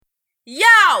Yo,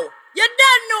 you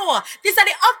don't know. This is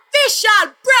the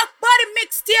official Broke Body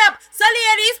mixtape. So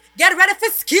ladies, get ready for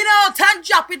skin out and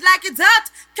drop it like it's hot.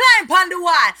 Climb on the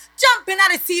wall, jumping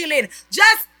at the ceiling.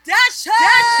 Just dash it.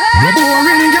 No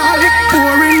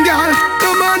boring girl.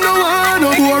 No man no one,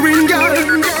 no boring girl.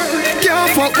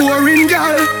 Can't fuck boring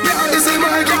girl. This is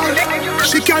my girl.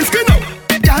 She can't skin out.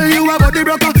 Girl, you a body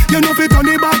broker. You know fi turn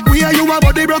it back. We are you a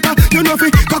body broker. You know fi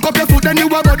cock up your foot and you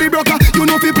a body broker. You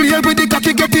know fi play with the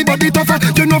cocky, get the body tougher.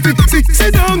 You know fi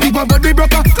sit down, you a body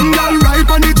broker. Girl, right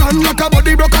on the chan like a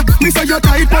body broker. Me say you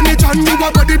tight on the chan, you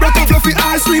a body broker. Fluffy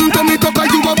ass, slim tummy tucker,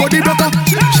 you a body broker.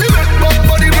 She make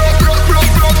body broke.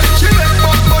 She make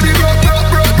body broke.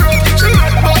 She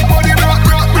make body broke.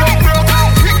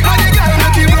 Kick body girl,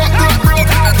 make it broke.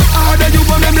 Harder you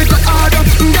wanna make it harder.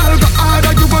 Girl, go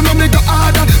harder, you wanna make it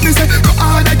harder. Me say go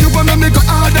harder, you wanna make it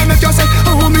harder. Make you say,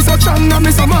 oh me so strong and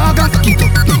me so maga.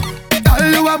 Girl,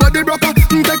 you a body broker.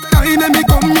 Take time and me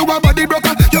come, you a body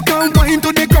broker. You can't wind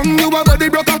to the ground, you a body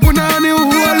broker. Punani, who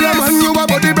all your man, you a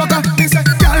body broker. Me say,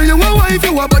 girl, you a wife,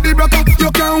 you a body broker.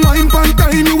 You can't wind pan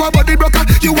time, you a body broker.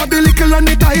 You a the little and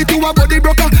the tight, you a body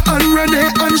broker. And Renee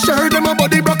and Cher, them a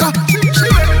body broker. She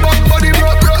make body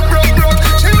broke.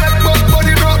 She make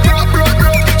body broke.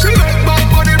 She make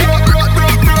body broke.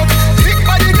 Kick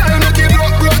body girl, make it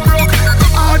broke. Go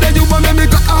harder, you wanna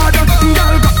make it harder.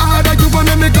 Girl, go harder, you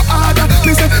wanna make it harder.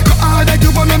 Me say, go harder, you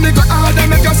wanna make it harder.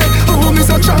 Make you say, oh me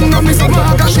so strong and me so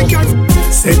maga. She can't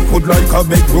set good like a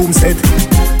bedroom set.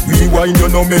 Rewind, you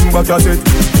no member cassette.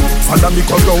 Follow me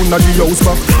go round at the house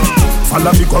back.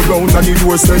 Follow me go round at the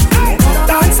doorstep.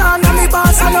 Dance on and me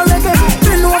boss and no reggae.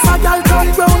 Bring over girl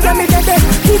turn round and me dead.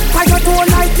 Hit by your toe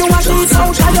like you a thief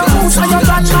out of your house and your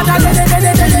grandmother dead.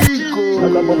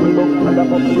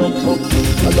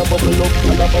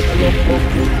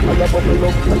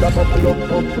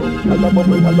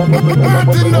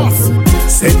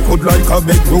 Set good like a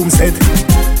bedroom set.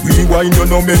 Rewind, you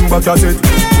no member cassette.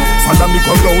 Follow me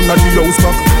go round at the house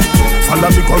back. Follow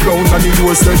me go round at the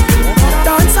doorstep.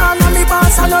 Dance on and me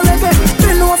boss and no reggae.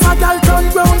 Bring over girl turn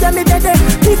round and me dead.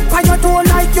 Hit by your toe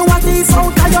like you a thief out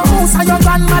of your house and your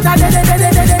grandmother dead.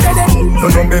 You no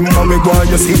remember me why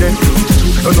you see them.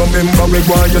 You no remember me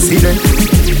why you see them.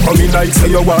 Come in like say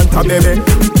you want a baby.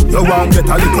 You want get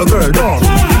a little girl down.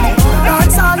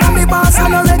 Dance on and me boss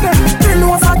and no reggae. Bring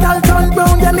over girl turn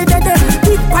round and me dead.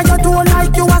 Hit by your toe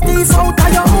like you a thief out of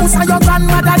your house and your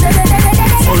grandmother dead.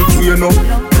 Full key no,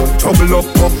 trouble up.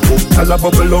 Tell a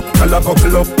bubble up.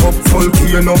 Full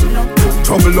key no,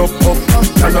 trouble up.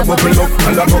 Tell a bubble up.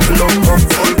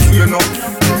 Full key no,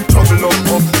 trouble up.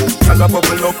 Tell a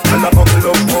bubble up.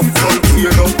 Full key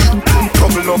no,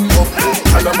 trouble up.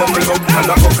 Tell a bubble up.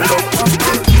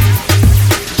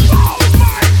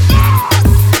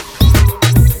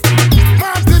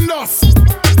 Martin Nuss.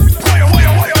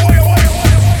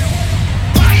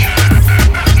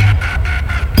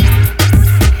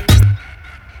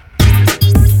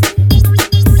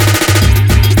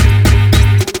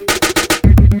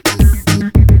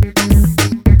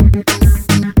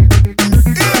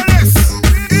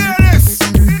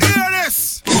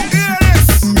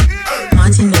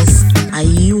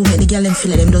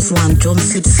 Feel like them just want jump,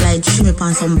 slip, slide, shimmy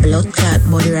on some blood clot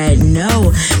body right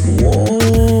now.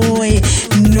 Whoa,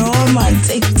 no man,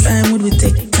 take time with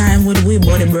we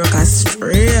body broker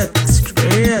straight.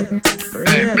 Hey,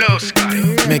 Blow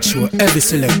Sky. Make sure every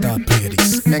selector play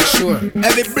this. Make sure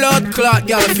every blood clot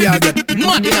girl feel get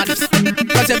mad in this.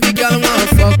 Cause every girl want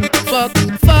fuck.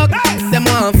 Them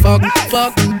want fuck.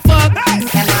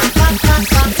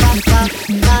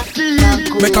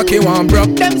 Make a key one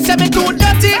broke. Them say me too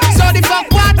dirty. So the fuck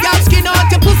what? Girl skin out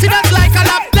your pussy that's like a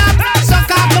laptop.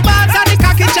 Suck off the balls and the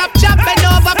cocky chop. Bend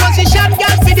over position,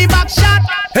 girl for the back shot.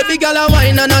 Every girl a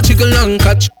wine and a jiggle and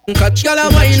catch. Girl a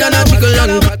wine and a jiggle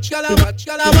and catch. Girl a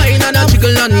wine and a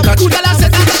jiggle and catch. Girl a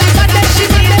set up like a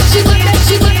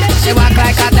she walk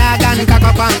like a dog and cock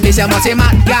up on this. You must say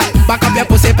mad girl, back up your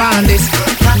pussy on this.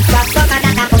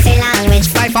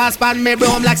 Fly fast pan me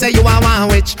broom like say you a one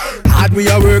witch. Hard we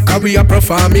a work and we a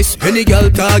performance. Any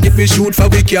girl target we shoot for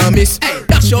we can't miss.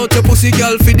 Dash out your pussy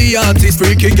girl for the artist.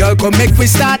 Freaky girl come make we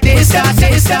start this.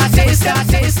 Okay,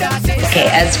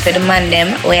 as for the man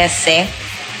them, I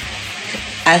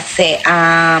say,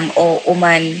 oh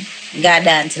woman got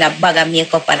dance in a bag of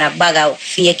makeup and a bag of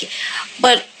fake.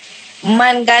 But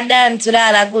man got dance with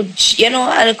all a good, you know,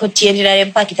 all could change it in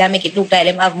their pocket and make it look like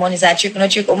them have money. So trick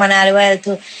woman all the while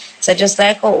too. So just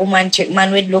like how woman trick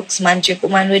man with looks, man trick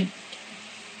woman with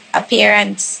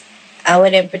appearance. And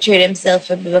when them portray themselves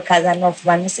to be because enough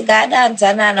man. You see, God dance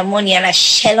and all the money and a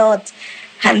shell out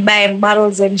and buying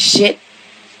bottles and shit.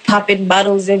 popping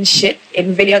bottles and shit,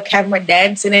 and video camera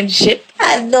dancing and shit.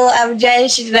 I know I'm giant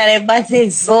shit that everybody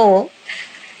so.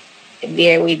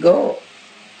 There we go.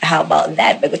 How about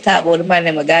that? We could talk about the man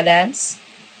them go dance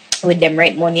with them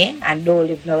rent money and don't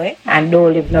live nowhere. And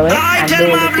don't live nowhere. I tell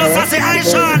Marvelous, I say, I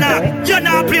Shana, you're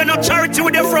not playing no charity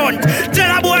with the front.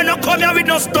 Tell a boy not come here with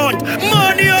no stunt.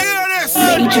 Money, hear this.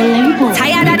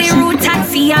 Tired of the road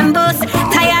taxi and bus.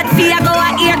 Tired fear go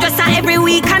a hairdresser every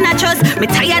week and I trust. Me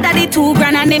tired of the 2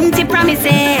 grand and empty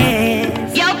promises.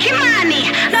 Yo, Kimani,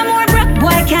 no more broke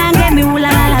boy can't get me ooh la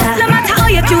la la. No matter how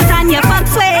you cute and you fuck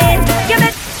sweat. You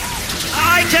bet.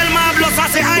 I tell Marvelous, I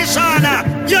say, I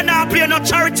Shana, you're not playing no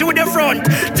charity with the front.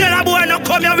 Tell a boy not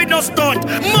come here with no stunt.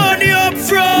 Money up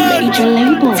front.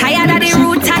 Tired of the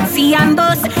road taxi and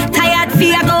bus. Tired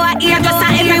fear go a hairdresser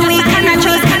every week and I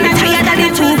trust. Me tired of the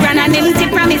 2 grand and empty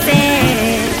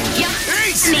promises.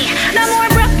 No more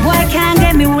broke boy can't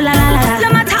get me ooh la la la. No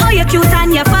matter how you cute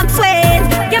and you fuck sweat.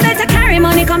 You better carry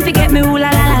money come to get me ooh la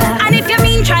la la. And if you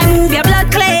mean try move your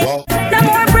blood clay. No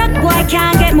more broke boy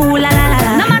can't get me ooh la la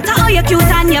la. No matter how you cute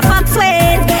and you fuck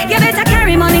sweat. You better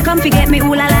carry money come to get me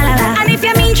ooh la la la. And if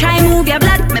you mean try move your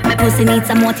blood. My pussy needs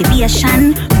some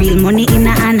motivation. Real money in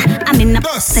a hand. I'm in a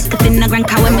second in a grand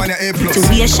car with me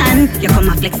situation. You come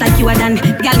a flex like you are done.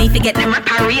 Girl need to get them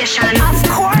reparation. Of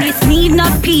course. This need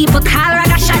not people call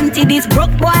raga shanty. This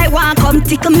broke boy want come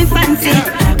tickle me fancy.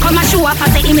 Come and show up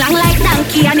and say him long like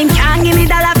donkey. And him can't give me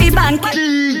dollar fi bank.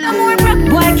 No more broke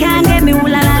boy can't get me ooh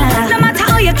la la la. No matter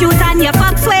how you cute and you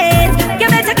fuck sweat. You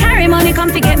better carry money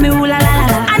come to get me ooh la la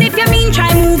la. And if you mean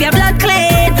try move your blood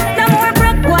clay. No more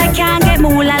broke boy can't get me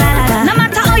ooh la la la. No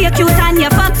matter how you cute and you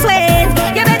fuck sweat.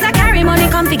 You better carry money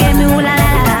come to get me ooh la la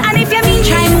la. And if you mean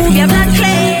try move your blood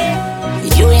clay.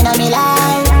 You in a me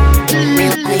life.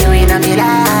 You in a me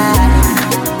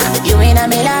life. You in a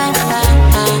me life.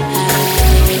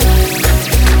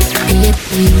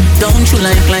 Don't you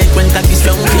like when cocky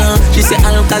strong, yeah? She say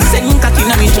Alka-Zen, cocky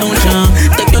na me junction.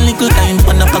 Take your little time,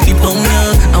 pan a cocky pound,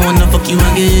 yeah. I wanna fuck you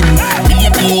again.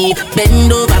 Baby,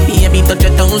 bend over, baby, touch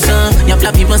your toes, your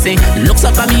flat people say, looks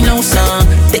up at me now, son.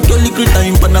 Take your little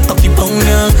time, pan a cocky pound,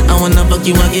 yeah. I wanna fuck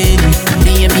you again.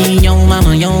 Baby, yo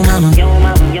mama, yo mama.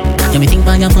 You me think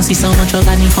about your pussy so much, you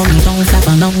got me for me. Don't flap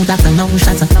her, no doctor, no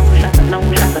shatter.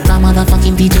 My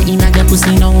motherfucking DJ in your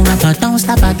pussy, no rapper. Don't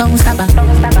stop her, don't stop her.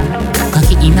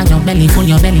 Cocky in your belly, full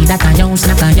your belly, that a yo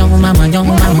snacker, yo mama, yo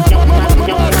mama.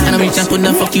 And I reach and could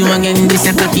not fuck you again. This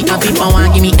a cocky happy power,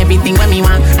 give me everything when me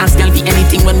want. Ask girl be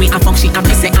anything when we a fuck, she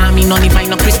happy say army. No if I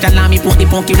no crystal, me put the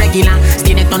punky regular.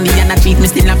 Stay it on the other cheat, me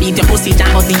still a beat your pussy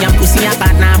jam. But the young pussy a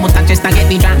partner, but I just a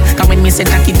get the drunk. Cause when me say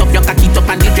jack it up, you cock it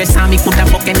up and the dress on me. Coulda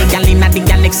fuck any girl in the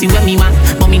galaxy when me want.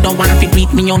 But me don't wanna fit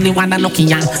with me, only wanna lucky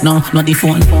ya. No, not the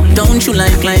phone. Don't you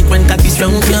like when cocky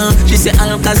strong, yeah? She say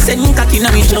Alka-Zen, cocky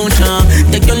na me junction.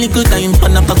 Take your little time,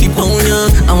 pan a cocky pound,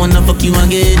 yeah. I wanna fuck you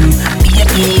again.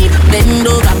 Baby, bend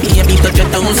over, baby, touch your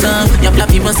toes, your flat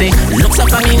people say, looks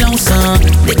up at me now, son.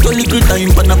 Take your little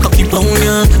time, pan a cocky pound,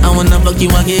 yeah. I wanna fuck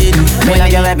you again. Me love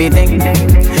you everything.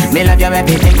 Me love you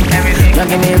everything. You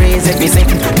give me raise if you sing.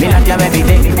 Me love you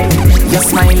everything. Your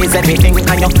smile is everything,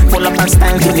 and you pull up and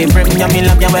style to the brim. You me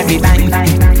love you every time.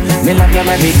 Me love you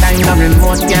every time. No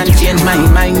remote can change my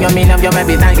mind. You me love you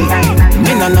every time.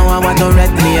 Me no know I want to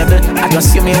red label. I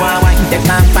just you me want wine, take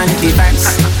my panty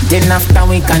verse. Then after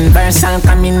we converse, I'll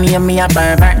come in near me a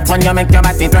pervert. When you make your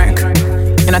body twerk,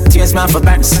 you not tears me for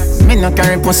burns. Me no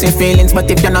carry pussy feelings,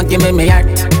 but if you not give me my heart,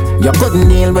 you couldn't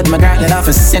deal with my girl. You'd have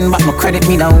to send back my credit.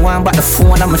 Me don't want but the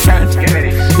phone on my shirt.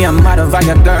 Me a mad over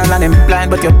your girl and I'm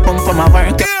blind, but you pump for my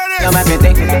work. You love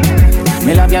everything.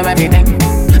 Me love you everything.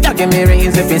 You give me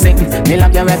raise if you sing. Me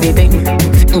love you everything.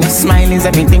 Your smile is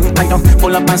everything. And you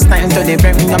pull up and style to the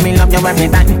brim. You me love you every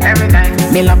time.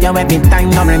 Me love you every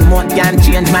time. No remote can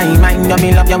change my mind. You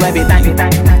me love you every time.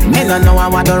 Me don't know I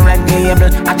want to red label.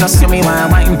 I just you me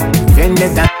want wine. Feel the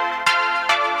time.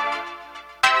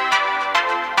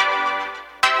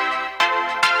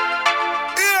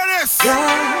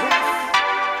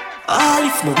 All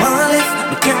if no man left,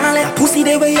 me can't let pussy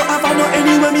the way you have I know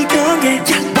anywhere me can get.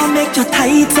 But make you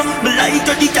tight so me like you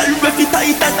the girl with it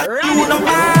tight as you no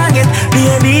want it.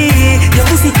 Baby, your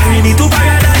pussy carry me to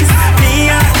paradise.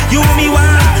 Me and you me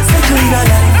want circle in a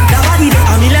life. The body the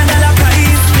 $1 million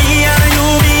price. Me and you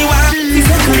me want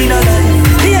circle in a life.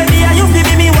 Baby, and you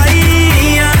feel me wife.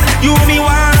 Me and you me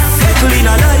want circle in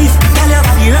a life. Tell your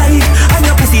body right and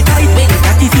your pussy tight. When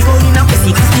that if you go in a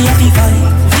pussy, cause me have to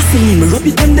fight. Me rub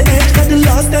it on the edge, cause the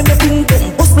last time I boom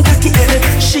boom bust me cocky head.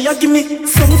 She a give me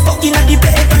some fucking at the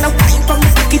bed. And I wine from my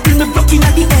pocket till me blocking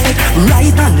at the head.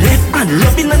 Right and left and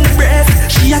rubbing on the breast.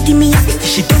 She a give me a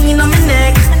she tongue in on my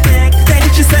neck. Then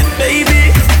she She said, baby,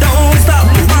 don't stop,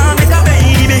 wanna make a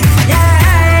baby.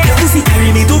 Yeah, your pussy carry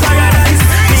me to paradise.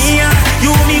 Me and you,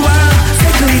 me want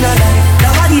circle in a life. The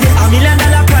body they $1 million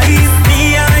price.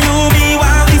 Me and you, me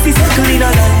want this is circle in a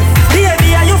life.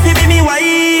 Baby, and you feel me wife.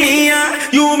 Me and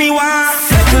you, me want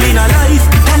circle in a life.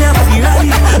 Tell your body right.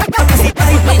 Pussy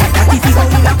tight, cocky figure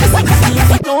in a pussy.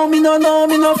 No,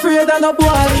 me no afraid of no boy.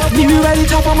 Me ready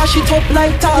to for my shit up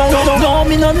like that. No,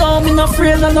 me no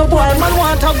afraid of no boy. Man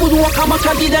want a good walk, I'm a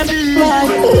cocky them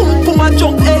right. Put my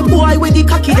jump, hey boy, where the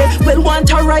cocky there. Well want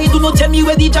a ride, do not tell me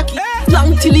where the jockey.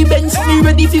 Long till he bends, me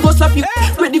ready fi go slap you.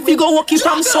 Ready fi go walk you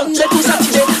from Sunday to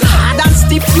Saturday. Hard and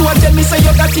stiff, you a tell me say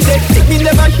you got it there. Take me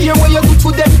never hear what you do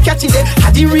to them catch it there.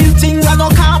 Had the real thing and no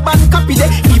carbon copy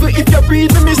there. Even if you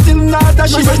breathe me still not that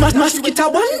shit. Mosquito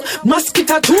 1,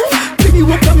 mosquito 2. Baby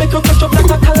walk and make you catch up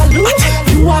like a callaloo.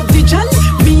 You have the gel,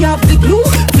 me have the glue.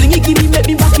 Fling it, give me, make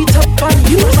me back it up on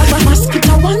you.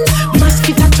 Mosquito 1,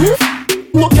 mosquito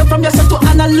 2. Walk you from yourself to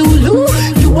Honolulu.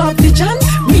 You have the gel,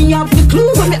 me have the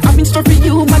glue. When me having stuff for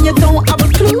you, man, you don't have a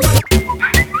clue.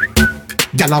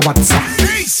 Gala, what's up?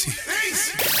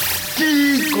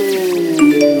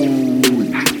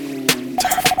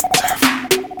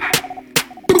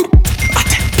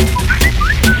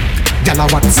 Gala,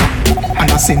 what's up?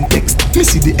 And I send text, me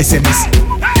see the SMS.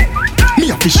 Me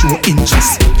have to show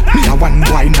interest. Me a one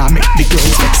boy now make the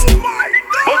girls vex.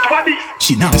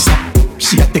 She non stop.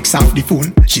 She a text off the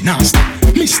phone. She non stop.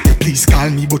 Mister, please call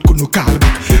me, but could no call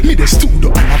back. Me the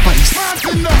studio and a voice.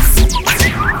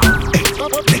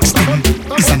 Next thing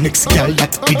is a next girl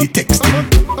that be the texting.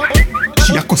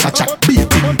 She a cuss a chat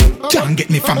baiting. Can't get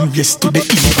me from yes to the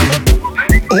evening.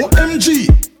 OMG,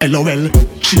 LOL.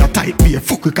 She a type me a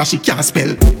fuck cause she can't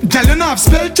spell. Girl you know have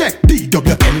spell check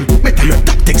DWL. Better your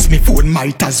tap text me phone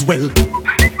might as well.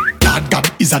 God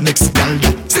is a next girl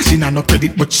that say she nah no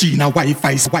credit but she na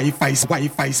Wi-Fi.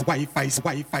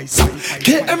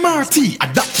 KMRT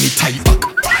adapt me type back.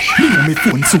 Me know me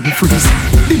phone soon freeze.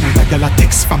 The mother girl a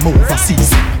text from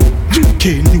overseas.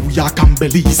 UK, New York and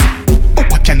Belize.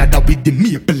 Upper Canada with the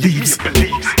maple leaves.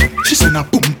 She send a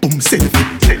boom boom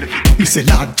selfie. Me say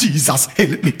Lord Jesus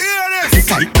help me.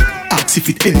 Type ask if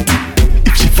it healthy.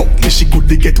 If she fuck me she good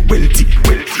they get wealthy.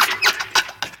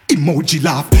 Emoji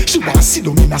laugh. She want sit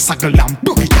down in a circle and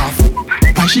blow it off.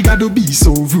 Why she gotta be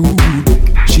so rude?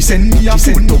 She send me a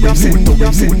photo.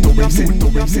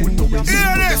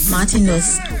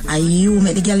 Martinez, are you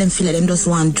make the girl them feel like them just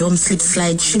want jump, slip,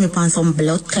 slide, shimmy on some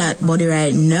blood clot body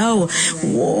right now?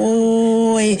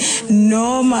 Whoa,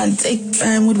 no man, take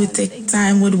time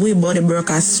with we body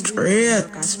broker straight.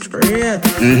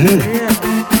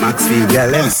 Maxfield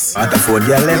girl them, Waterford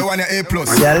girl them,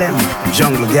 girl them,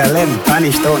 Jungle girl them,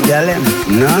 Spanish Town girl them.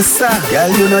 No sir,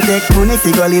 girl you no take money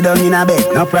fi go lay down in a bed.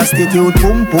 No prostitute,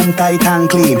 pum tight and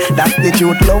clean. That's the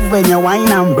truth, love when you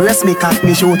whine and brace me, cock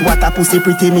me shoot. What a pussy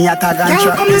pretty me a tag and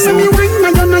trap me suit. Girl come here, me wine,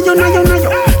 na yo.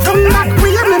 Come back,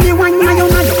 we let me wine, na yo.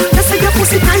 You say your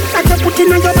pussy tight, like you put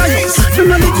in a your bio. You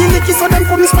know licky, so them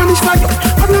come Spanish fire.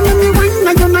 Come here, me wine,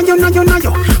 na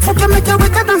yo. Fuck you make you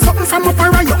wetter than something from up a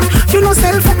riot. You know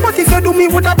self fuck, but if you do me,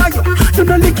 what a bio. You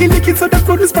know licky, so them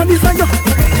come Spanish fire.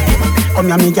 Come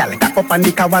here, me gal, cock up on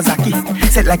the Kawasaki.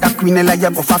 Set like a queen, like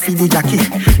you go for the jockey.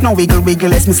 No wiggle,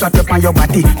 let's me slap you on your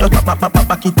body. Don't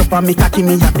back it up on me, cocky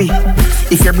me happy.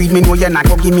 If you breathe me, know you're not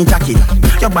gonna give me jacket.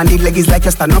 Your bandit leg is like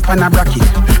you stand up on a bracket.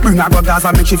 Bring her go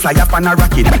Gaza, make she fly up on a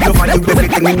rocket. Love her you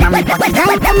everything in my pocket.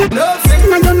 Girl, come here,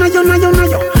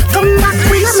 come back,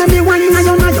 we let me wine, na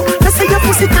yo. You say your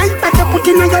pussy tight, like you put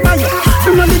in a your bio.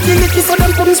 You know licky, so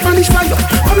them come Spanish fire.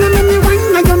 Come here, let me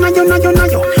wine, na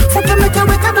yo. Fuck you make you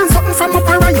wetter than something from up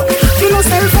a riot. You know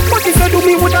self fuck, but if you do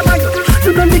me, what a bio.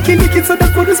 You know licky, so them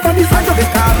come Spanish fire. They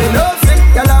call me love sick,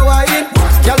 y'all a wine.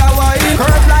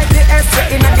 Curve like the S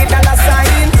in a the dollar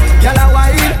sign. Y'all a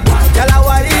wine.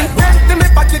 Let me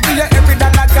pack it to you every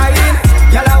dollar kind.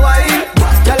 Y'all a wine.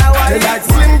 Like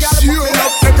swing, y'all pull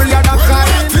up every other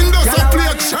kind. Fingers up play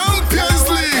Champions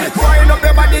League. Wind up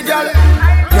your body, girl.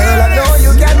 Girl, I know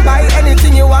you can buy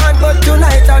anything you want, but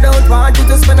tonight I don't want you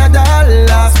to spend $1.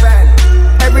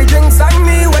 Every drink's on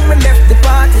me when we left the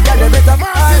party, girl, you better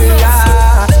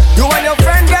holla. You and your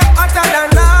friend get hotter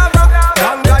than lava.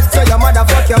 Thank God say your mother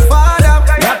fuck your father.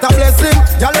 What a blessing,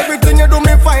 girl, everything you do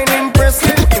me fine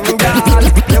impressive. Girl,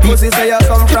 your pussy say you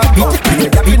come from up. You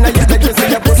got in your head, you say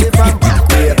your pussy from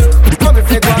up. Come if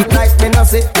you go like me, no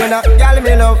see, you know, girl,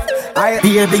 me love.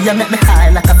 Baby, you make me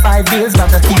high like a 5 years of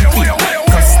the TV.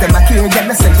 Customer care, yeah,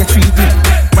 me say you treat me.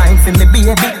 Wine for me,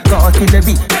 baby, go to the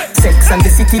beat. Sex and the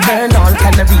city burn all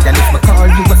calories. And if me call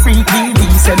you a freak, baby,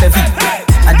 c'est la vie.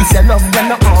 I this your love, you're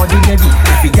not ordinary.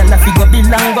 If you gyal a figure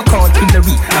belong, go call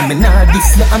Hillary. I'm not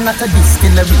this, you, I'm not a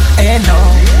distillery. Hey no,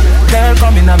 girl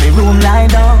come in my room, lie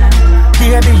down.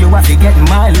 Baby, you have to get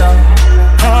my love.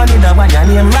 Honey, the one your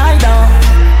name right down.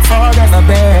 Forever,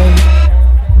 babe.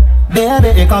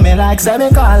 Baby, you coming like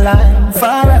semi-colline.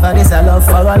 Forever, this a love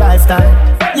for a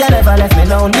lifetime. You never left me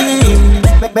lonely.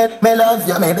 Me love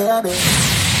you, me baby.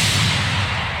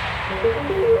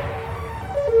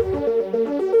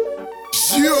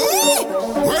 Yo,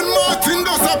 when Martin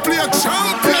does a play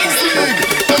Champions League.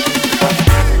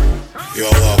 Yo,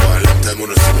 wow, long time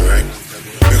on see me, right?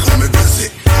 Because me busy.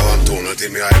 I want to know,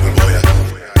 take me out, boy.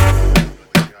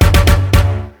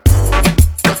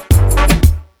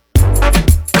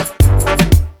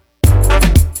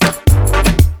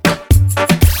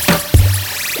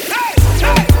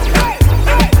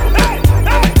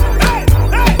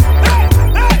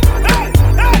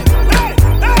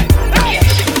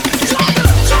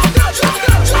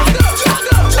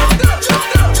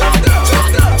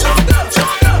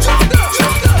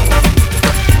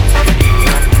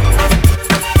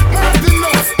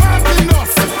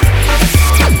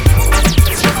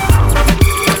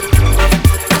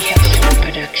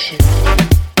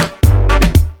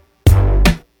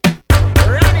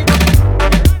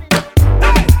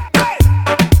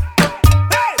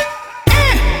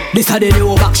 This a the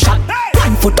new back shot.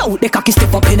 1 foot out, the cocky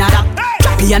step up in a that.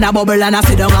 Choppy and a bubble and a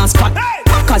sit down and squat.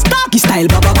 Cause doggy style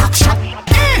bubble back shot.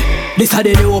 This a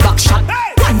the new back shot.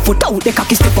 1 foot out, the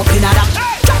cocky step up in a that.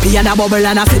 Choppy and a bubble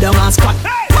and a sit down and squat.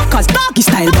 Cause doggy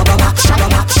style bubble back shot.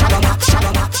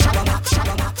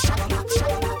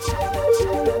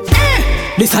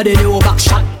 This a the new back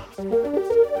shot.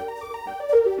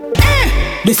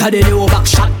 This a the new back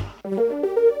shot.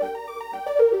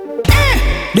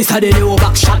 This a the new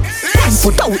back shot. 1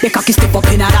 foot out, the cocky step up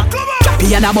in a that.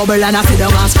 Choppy and a bubble and a sit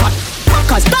down and squat.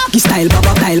 Cause doggy style,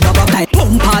 bubble style.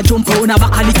 Bumper jump round a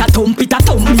back and it a thump.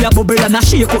 Me a bubble and a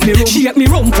shake up me rump. Shake me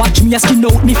rump, watch me a skin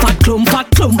out me fat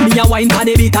clump. Me a wine for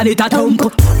the beat and it a thump.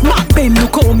 Back bend,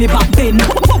 look how me back bend.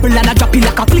 Bubble and a drop it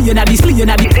like a plane a this plane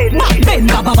a the head. Back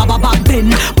bend, back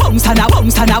bend. Bounce and a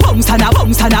bounce and a bounce and a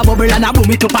bounce and a bubble and a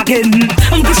boom it up again.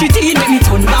 Push it in, make me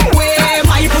turn back way.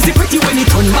 My pussy pretty when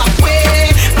it turn back way.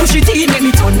 Push it in, make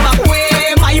me turn back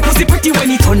way. My pussy pretty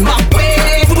when it turn back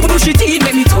way. Push it in,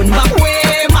 make me turn back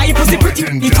way. My pussy pretty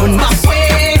when it turn back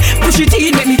way. Push it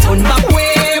in, make me turn back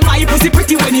way. My pussy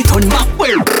pretty when it turn back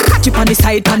way. Catch it on the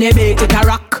side, pan the bait, it a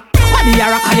rock. Body a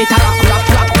rock and it a rock.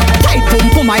 Tight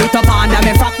pum I hit up under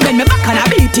me frock. Then me back and I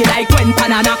beat it like when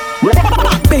panana.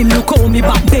 Back bend, look how me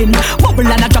back bend. Bubble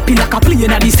and a drop it like a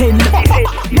plane a descend.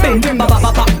 Bend,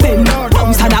 back bend.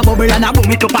 Bounce and a bubble and a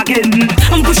boom it up again.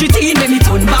 Push it in, make me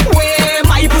turn back way.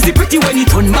 My pussy pretty when it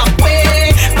turn back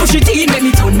way. Push it in, make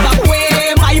me turn back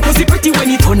way. My pussy pretty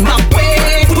when it turn back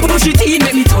way. Push it in,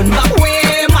 make me turn back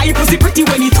way. My pussy pretty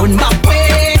when it turn back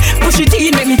way. Push it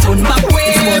in, make me turn back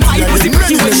way. My pussy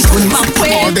pretty when it turn back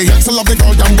way. All the yanks love the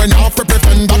girl them when half a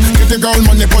pretend back. Get the girl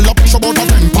money pull up, show about a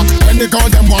 10 pack. When the girl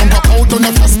them want back out on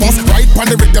the fast pass. Right pan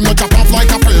the rhythm, no chop off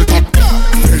like a filter.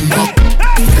 Bend back,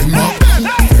 bend back,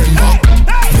 bend back,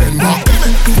 bend back,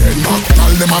 bend back.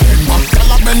 Tell them a bend back,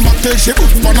 tell a bend back till she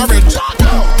put on a red.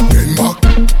 Bend back,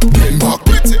 bend back,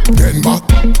 bend back,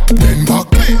 bend back,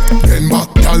 bend back.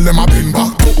 Tell them a bend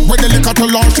back. When the liquor too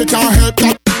long, she can't help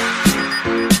that.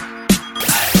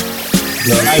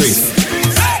 Yo, Iris,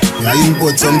 now you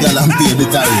put some girl and pay the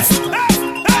tariff.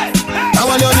 I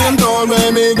want your name down where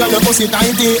me got your pussy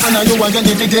tighty. And I know I get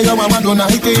the ticket, you want to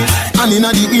nighty. And in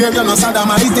the ear, you're not sad, I'm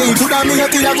mighty. Coulda me a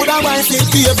kid, I coulda wifey.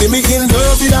 Baby, me in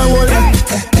love with a whole.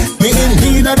 Me in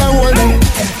need of a whole.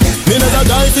 Me not a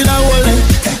guy for the whole.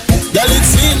 Girl,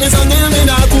 it's sweet, me so kill me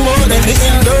not cool. Me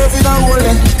in love with a whole.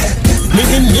 Me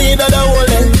in need of a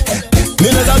whole. Me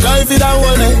not a guy for the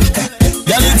whole.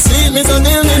 Girl, it's sweet, me so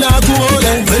kill me not cool.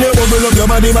 When you bubble up your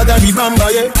body, but I be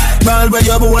bamba, yeah. Ball where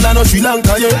you born and no Sri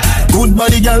Lanka, yeah. Good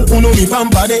body, girl, who know me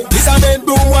pampa, de. This a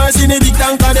bedroom, why see the big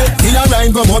tanker, de. In a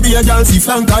line, come up here, girl, see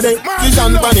flanker, de.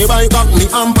 Vision pan the bike, back me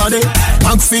hamper, de.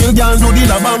 Maxfield, girl, do the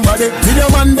la bamba, de. Video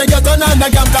man, they get on and the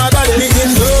camp carder, de. Me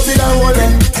in love with a whole, de.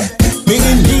 Me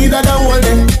in need of the whole,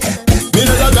 de. Me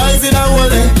not a guy for the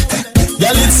whole, de.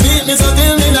 Girl, it's sweet, me so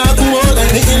kill me not cool, de.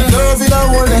 Me in love with a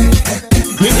whole, de.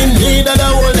 Me in need of the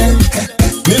whole, de.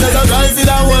 Me not a guy for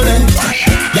the whole, de.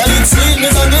 Girl, it's sweet, me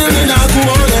so kill me not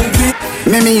cool, de.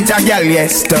 Me meet a girl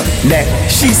yesterday.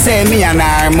 She say me and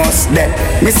her must dead.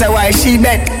 Me say why she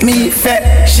bet me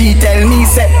fat. She tell me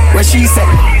say what she say.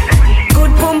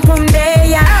 Good pum pum day,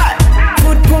 yeah.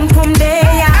 Good pum pum day,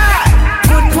 yeah.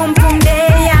 Good pum pum day,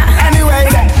 yeah. Anyway,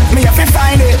 me have to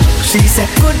find it. She say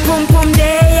good pum pum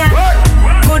day, yeah.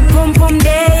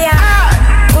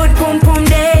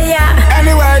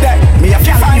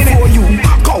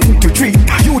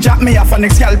 me off and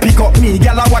next gal pick up me.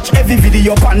 Gal I watch every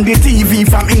video on the TV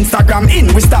from Instagram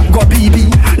in. We stop go BB.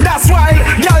 That's why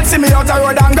gal see me out the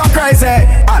road and go crazy.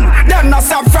 And them not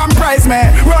stop from price me.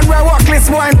 Run where walkless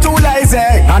boy I'm too lazy.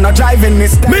 I'm not driving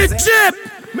this. Me chip.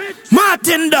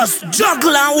 Martin does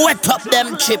juggle and wet up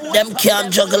them chip. Them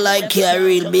can't juggle like a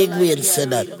real big win, say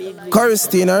that.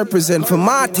 Christina represent for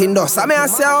Martin does. I may I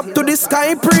say up to the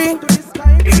sky pre.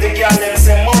 If the girl them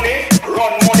say money,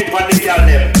 run money for the girl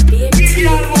them.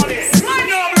 Girl money, I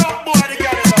know broke boy the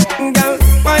girl them. Girl,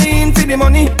 wine for the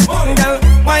money. Girl,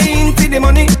 wine for the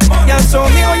money. Girl, show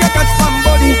me how you catch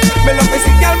somebody. Me love to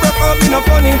see girl broke up in a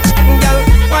funny. Girl,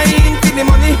 wine for the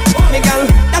money. Me girl,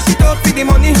 dash it out for the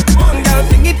money. Girl,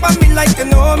 sing it for me like you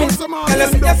know me. Girl,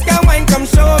 if you just can't wine, come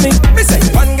show me. Me say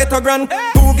one get a grand,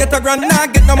 two get a grand. Nah,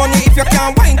 get no money if you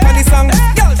can't wine for the song.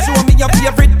 Girl, show me your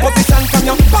favorite position from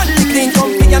your body. Think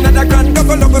come me another grand.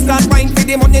 Logo start wine for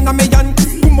the money na me yan.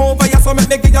 Come over here so me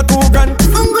give you 2 grand.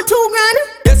 Ungo 2 grand.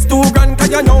 Yes, 2 grand.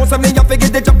 Cause you know so me have to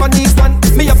get the Japanese one.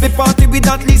 Me have to party with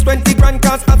at least 20 grand.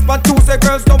 Cause as for 2 say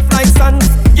girls don't fly sun.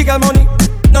 Giggle money,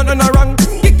 no wrong.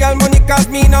 Giggle money cause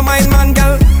me no mind man.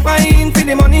 Girl, wine for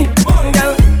the money.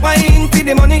 Girl, wine for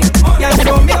the money. Girl,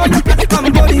 show me how you catch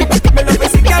somebody. Me love to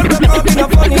see girl broke up in a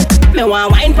funny. Me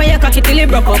want wine for your cocky till it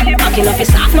broke up. Cocky no fi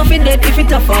soft, no fi dead if it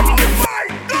tough up.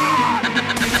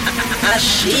 A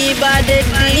Sheba the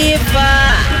diva,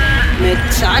 me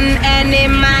turn any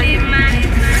man.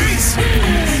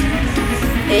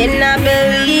 In a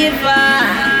believer,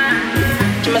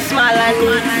 to me small and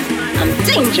neat, I'm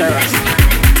dangerous.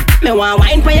 Me want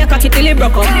wine for your cocky till it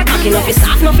broke up. Cocky no fi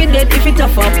soft, no fi dead if it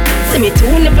tough up. See me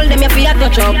 2 nipple, them you fi a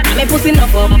touch up. And me pussy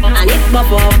enough up, and it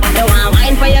buff up. Me want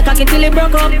wine for your cocky till it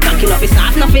broke up. Cocky no fi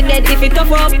soft, no fi dead if it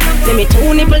tough up. See me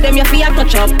 2 nipple, them you fi a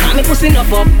touch up. And me pussy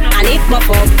enough up, and it buff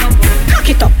up. Cock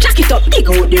it up, dig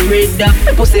out the red.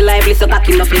 Me pussy lively, so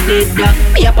cocky no fi dead.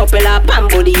 Me a popular pan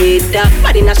body head.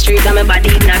 Body in the street and me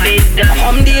body in the bed.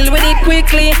 Come deal with it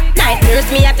quickly. Nightmares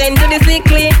me attend to the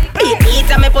sickly. Beat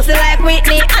and me pussy like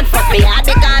Whitney. And fuck me hard,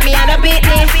 they call me and a beat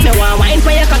me. Me want wine for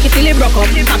your cocky till it broke up.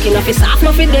 Cocky no fi soft,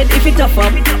 no fi dead if it tough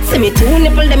up. See me 2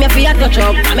 nipple, them you fi a touch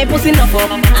up. And me pussy enough up,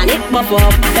 and it buff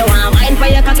up. Me want wine for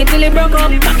your cocky till it broke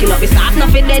up. Cocky no fi soft, no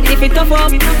fi dead if it tough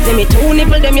up. See me 2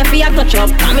 nipple, them you fi a touch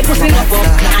up. And me pussy enough up,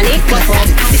 and it buff up.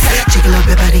 Jiggle up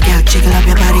your body, girl, jiggle up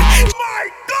your body.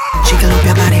 Jiggle up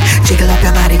your body, jiggle up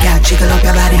your body, girl, jiggle up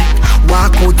your body.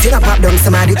 Walk out till I pop down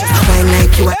somebody. Wine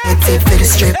like you a get it for the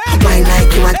strip. Wine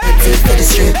like you a get it for the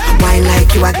strip. Wine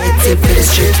like you a get it for the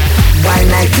strip. Wine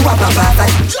like you a pop off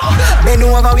like. Bend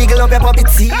over, wiggle up your puppet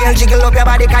tail. Jiggle up your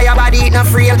body, cause your body it not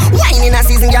frail. Wine in a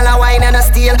season, girl a wine and a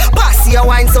steal. Bossy a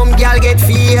wine, some girl get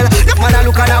feel. Man a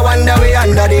look and a wonder way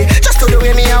under day. Just to the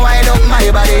way me a wine up my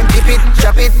body. Dip it,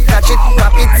 drop it, touch it,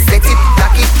 pop it, set it,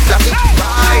 lock it, lock it.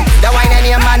 Bye. The wine and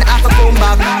your man have to come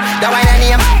back. The wine and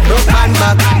your broke man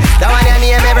back. The wine and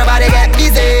your everybody get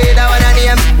busy. The wine and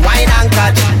your wine and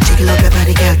catch. Jiggle up your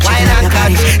body, girl, jiggle up your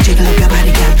body. Jiggle up your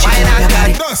body, girl, jiggle up your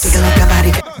body. Jiggle up your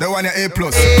body. The one your A+.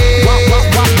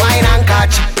 Wine and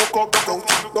catch.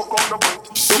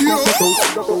 Yo,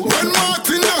 when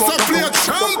Martin does a play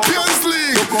Champions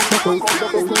League.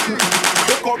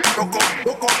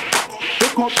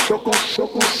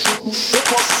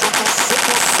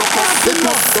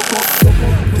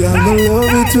 Girl, I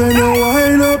love it when you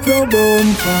wind up your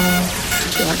bumper.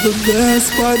 Got the best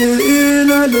body in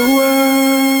the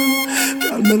world.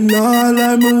 Girl, me nah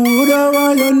lie, me woulda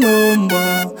want your number.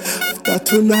 After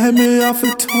tonight, me have to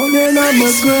turn in on my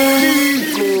girl.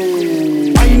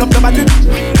 Wind up the body.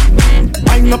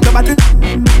 Wind up the body.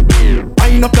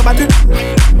 Wind up the body. Wind up the body.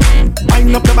 Wind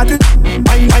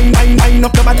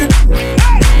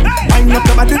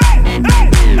up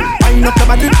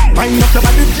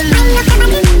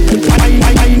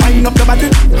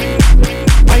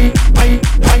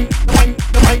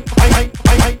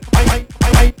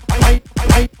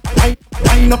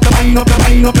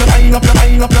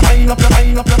the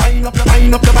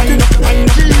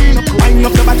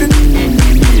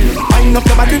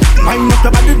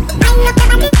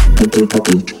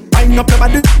body.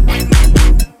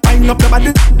 Wind up the body. Wind up the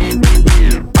body.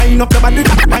 Wind up the body.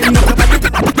 Wind up the body.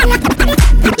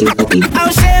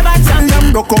 I'll shave at some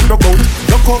young Rock out, girl.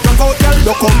 Rock out.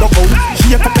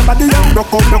 Shake up your body, young.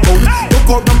 Rock out, girl.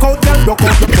 Rock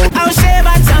out. I'll shave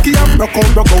at some young. Rock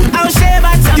out. I'll shave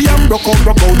at some young. Rock out.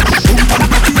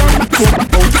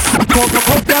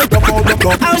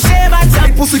 I'll shave at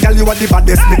some pussy girl, you are the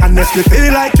baddest. Me honestly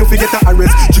feel like you forget to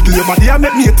arrest. Jiggle your body and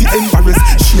make me embarrassed.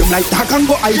 Shame like that can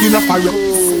go hide in a forest.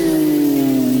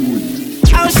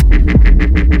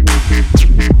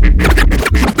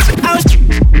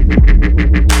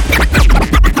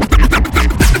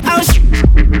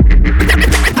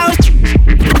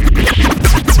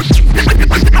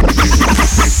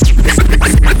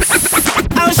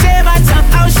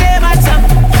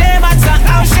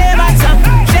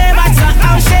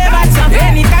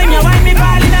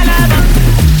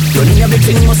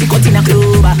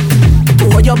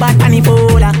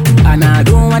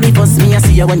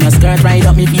 you when your skirt right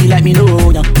up, me feel like me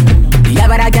know ya. You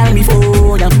ever a girl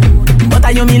before ya, but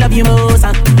I you me love you most.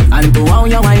 And to how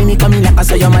you whine me coming like I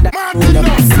saw your mother.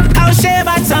 I'll shave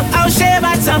at some, I'll shave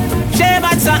at some, shave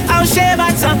at some, I'll shave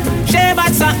at some, shave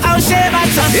at some, I'll shave at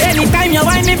some. Anytime you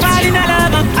whine me fall in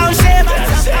love, I'll shave at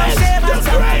some, I'll shave at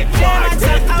some,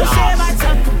 I'll shave at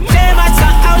some, shave at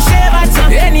some, I'll shave at some.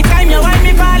 Anytime you whine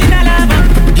me fall in love.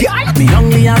 Me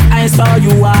only have eyes for you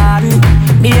one.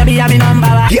 Baby, I'm in number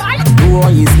one. You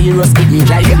want you serious, keep me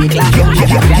drive me clap.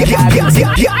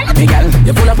 Me girl,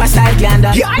 you full up a style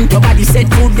gander. Your body set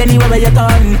good anywhere where you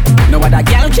turn. No other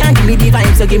girl can give me the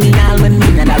vibe, so give me all when me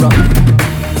and I run.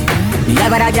 Me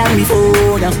have a girl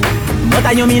before, but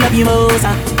I you me love you most.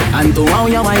 And to how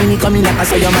you whine me coming like I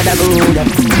saw your mother go.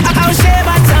 I'll shave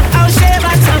at some, I'll shave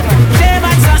at some, shave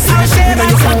at some, I'll shave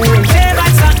at some, shave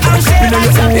at some, I'll shave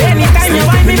at some. Anytime you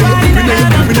whine me falling in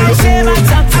love, I'll shave at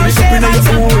some, I'll shave at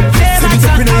some, shave at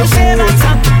some, I'll shave at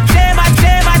some, shave at,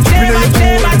 shave at, shave at,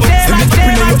 shave at, shave at,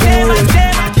 shave at, shave at,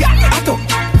 shave at.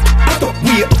 Ato,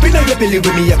 we up inna your belly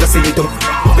with me, I go sing it up.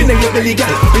 Up inna your belly,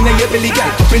 girl, up inna your belly, girl,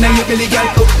 up inna your belly,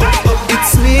 girl. Up,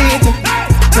 it's sweet,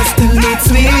 just tell me it's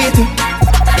sweet.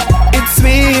 It's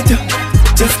sweet,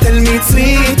 just tell me it's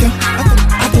sweet.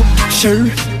 Ato, sure,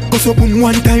 go so boom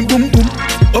one time, boom boom.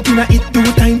 Up inna it 2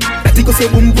 times. That it go so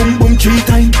boom boom boom 3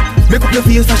 times. Make up your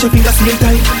face, dash your fingers same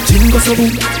time. Chin go so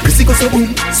boom, Prissy go so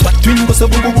boom, Swat twin go so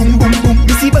boom boom boom boom boom.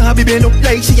 Missy Barbie bend up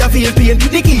like she a feel pain.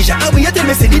 Nikisha, how you tell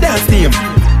me say the dance name?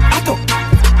 Ato,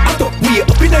 we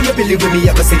up inna your belly with me,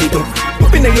 I go sing it up.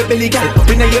 Up inna your belly, girl, up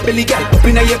inna your belly, girl, up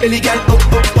inna your belly, girl. Up,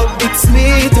 it's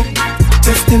sweet,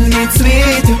 just tell me it's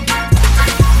sweet.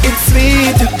 It's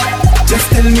sweet, just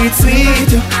tell me it's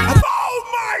sweet. Oh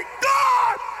my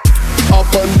God!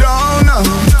 Up and down,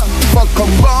 fuck a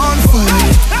bonfire.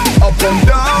 Up and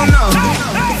down,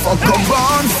 fuck a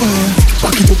bonfire.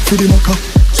 Back it up for the maca.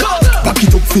 Back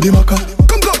it up for the maca.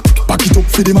 Come on, back it up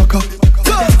for the maca.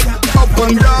 Up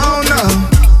and down,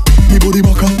 the body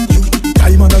maca.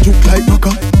 Time and a juke like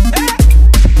maca.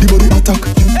 The body attack.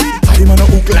 Time and a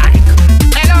hook like.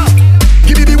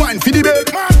 Give me the wine for the bed.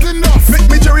 Make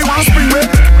me cherry one spring bed.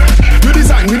 You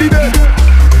design with the bed.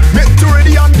 Make you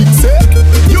ready and big set.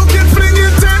 You can fling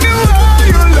it anywhere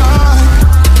you like.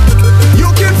 You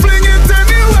can fling it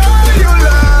anywhere you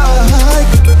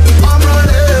like. I'm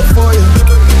ready for you.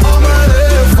 I'm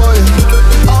ready for you.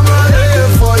 I'm ready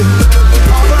for you.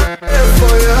 I'm ready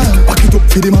for you. Back it up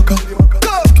for the maca.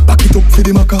 Back it up for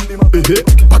the maca.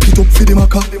 Back it up for the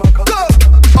maca.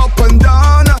 Up and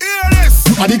down.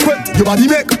 You body quet, you body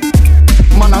make.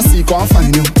 Man I see can't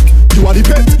find you. You are the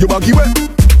pet, you buggy wet.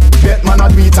 Bet man I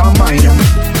beat and mind you.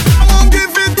 I won't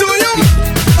give it to you.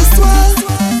 I swear.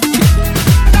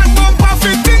 That won't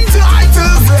perfect into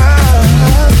items.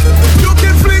 You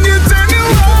can fling it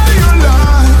anywhere you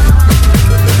like.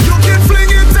 You can fling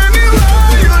it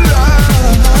anywhere you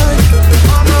like.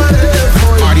 I'm ready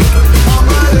for you. I'm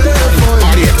ready for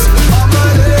you. I'm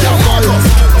ready for you.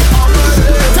 I'm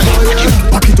ready for you.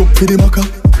 Back it up for the maca.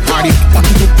 Back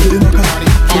it up for the maca.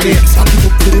 Back it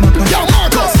up for the maca. Yeah,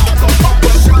 Marcus.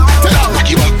 Tell her back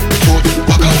it back, forth,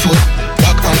 back and forth,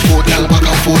 back and forth, girl, back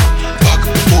and forth, back,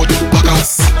 forth, back and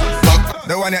back.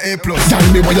 The one you A+. Tell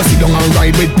me why you sit down and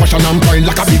ride with passion and pride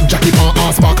like a big jacket on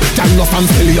ass back. Tell no stand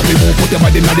still, you won't put your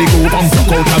body in the groove and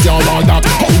block out as you're all that.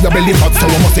 How your belly fat so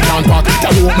you must you can't back.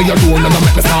 Tell me what me you doing and I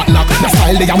make me start knock. The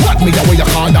style they am what me the way you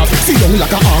can't that. Sit down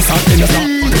like a ass and then you start.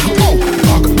 Oh,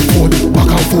 back, forth,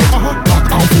 back and forth, back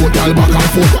and forth, girl, back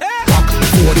and forth. Back,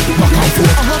 forth, back and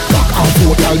forth, back and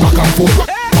forth, girl, back and forth.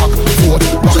 Back, forth,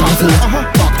 back and forth,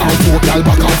 back and forth, girl,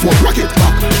 back and forth. Rock it,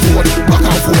 back, forth, back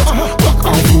and forth, back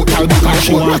and forth, girl, back and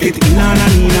forth. Rock it.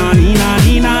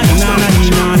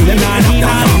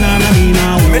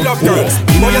 Me love girls,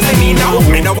 boy you see me now,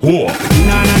 me no war.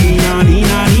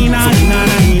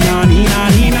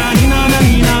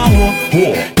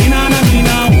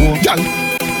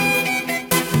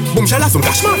 Boom shalla some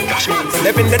cashman,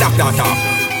 step in the dark data.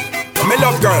 Me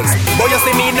love girls, boy you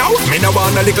see me now. Me no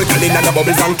want a little girl in the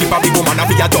bubbles and keep a big woman a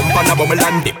fi a jump on a bubble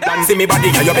and dip. See me body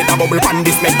and you better bubble pan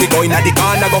this. Make me go in a the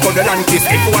corner go cuddle and kiss.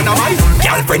 If one of my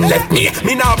girlfriend left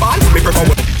me nah ball. Me prefer.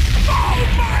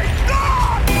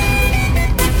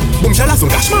 Boom shalla some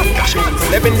cashman,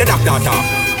 step in the dark data.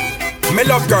 Me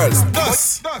love girls.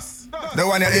 The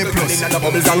one you A+. In the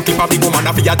bubbles and keep a big woman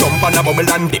a fi a jump on a bubble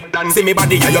and dip. See me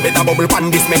body and you better bubble pan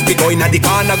this. Make me go in a the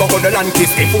corner go cuddle and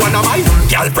kiss. If one of my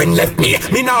girlfriend left me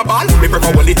nah ball. Me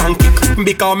prefer hold it and kick.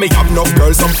 Because me have no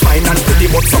girls some fine and pretty,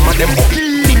 but some of them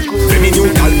ugly. When me new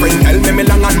girlfriend tell me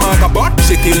long and mark a butt,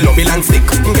 she still love it and stick.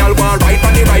 Girl want right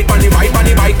on the right, on the right, on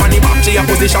the bike, on the back. She a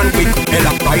position quick. Hell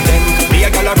up right then. Me a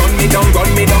girl a run me down, run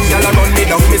me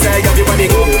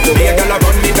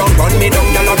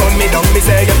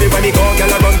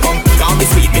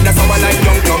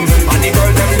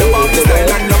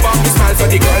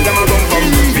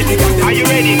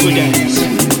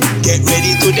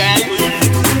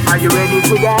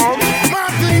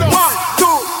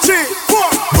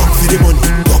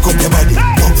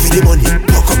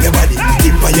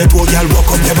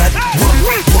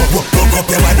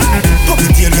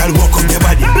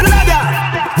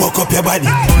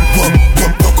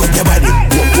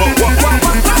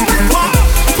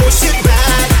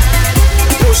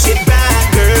Push it back,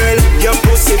 girl. Your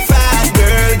pussy fat,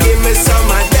 girl. Give me some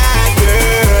of that,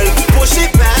 girl. Push it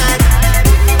back,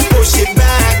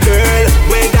 girl.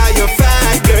 Whether you're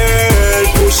fat, girl.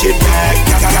 Push it back,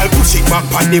 girl. Push it back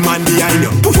on the man behind you.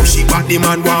 Push it back, the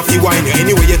man want fi wine you.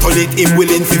 Anyway you turn it, him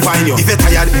willing fi find you. If you're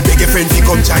tired, beg your friend fi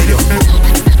come join you.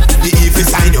 The evil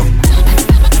sign you.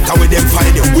 How will them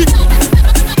find you?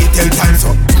 It tell time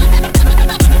so.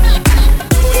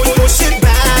 Push it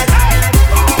back,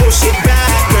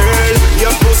 girl.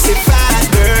 Your pussy fat,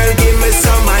 girl. Give me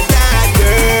some of that,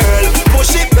 girl.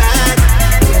 Push it back,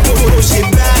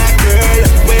 girl.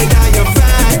 Whether you're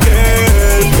fat,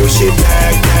 girl. Push it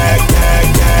back, back, back,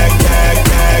 back, back, back, back,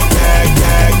 back, back,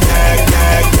 back,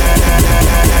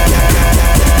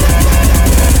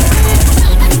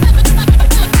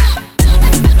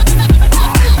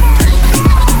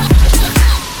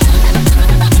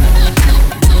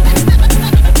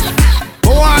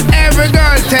 Every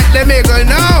girl take the middle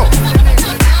now,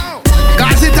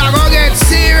 cause it a go get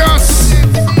serious.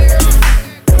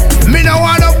 Me no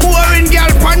want no boring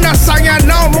girl pan the song ya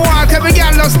now. Me want every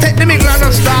girl just take the middle and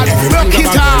just start rock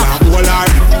it off.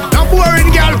 No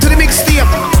boring girl to the mixtape.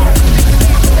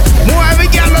 More every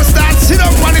girl just start sit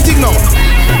up on the thing now.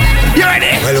 You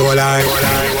ready? Well, hold on.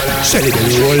 Shelly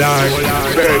belly, hold on.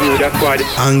 Baby, that quad.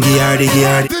 Angie, hardy,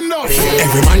 hardy.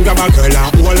 Every man grab a girl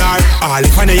and hold her. All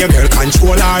if I know your girl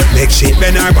control her. Make shit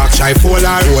bend her back, shy fall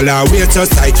her. Hold her, wait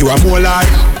just like you a molar.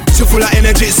 She full of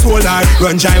energy, solar.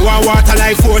 Run dry water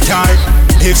like water.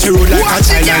 If she rude like a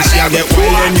child and she'll get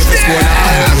wild and you just hold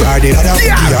her. Yardy,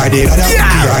 yardy,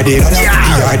 yardy,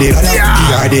 yardy,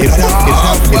 yardy,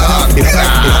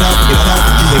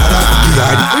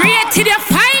 Rated your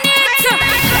finest.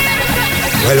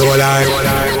 Well, hold on.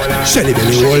 Shelly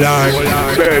belly, hold on.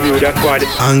 Baby, that quad.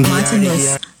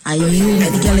 Martinez, are you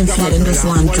make the girl in feel them just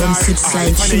want drum sit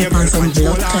slide shrimp and some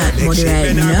blood clot body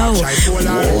right now? Oh,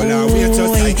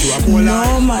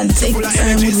 no man, take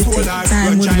time with we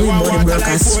body broke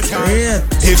a straight.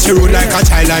 If she rude like a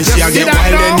child and she'll get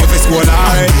wild then you fist hold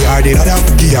her. Yardy,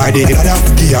 yardy,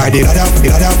 yardy,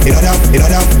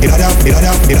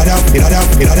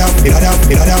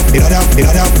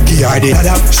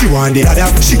 she want the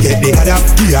she get the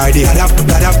yardy,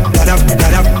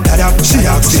 she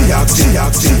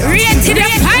asks. Rated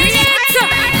your finest.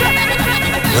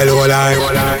 Well, hold on.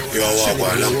 You are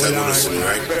what long time on the sun,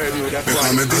 right?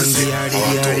 Because me busy. I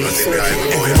want to nothing behind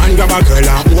me. Every man grab a girl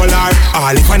and hold her.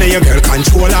 All if I know your girl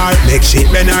control her. Make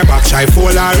shit bend her back, shy fall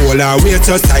her. Hold her, wait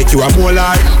just like you a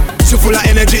molar. She full of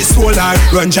energy, solar.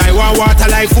 Run dry water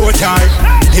like water.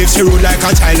 If she rude like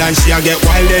a child and she'll get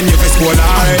wild then you fist hold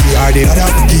her. Yardy,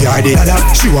 yardy,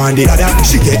 she want the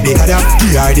she get the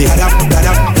yardy,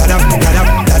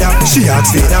 she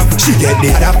asks the she get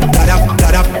the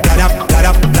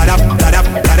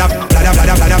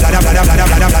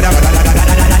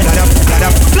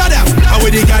how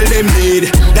with the girl them need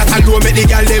that I do make the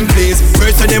girl them please.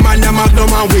 First of them and the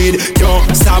magnum and weed.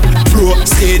 Don't stop,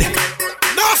 proceed.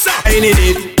 No sir,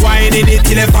 whining it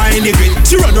till I find the grit.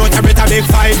 She run out a better make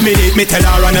 5 minutes. Me tell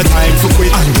her on the time to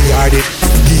quit. And yardy,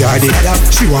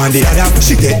 she want the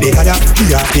she get the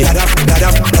yardy,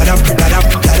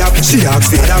 she asks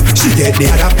the she get the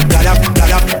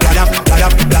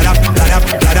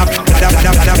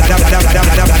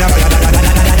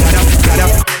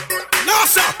no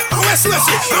sir, I'm West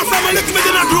I'm from a little bit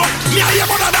in a group. Me I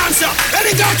am a dancer.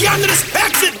 Any girl can do this.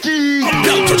 Exit.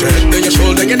 Touch your head, then your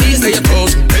shoulder, your knees, then your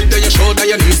toes. Head, then your shoulder,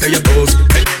 your knees, then your toes.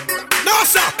 No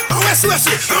sir, I'm West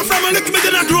I'm from a little bit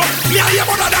in a group. Me I am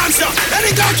a dancer.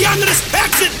 Any girl can do this.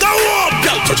 Exit. Go on.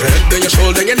 Touch your head, then your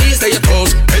shoulder, your knees, then your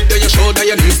toes. Head, then your shoulder,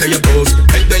 your knees, then your toes.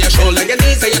 Head, then your shoulder, your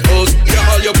knees, then your toes.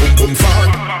 Yeah, all your boom boom far.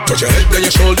 Touch your head, then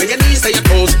your shoulder, your knees, then your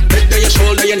toes. Head, then your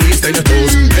shoulder, your knees, then your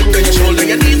toes. Head, then your shoulder,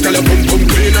 your knees, tell your boom boom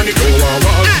clean and it go on.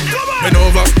 Bend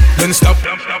over, then stop.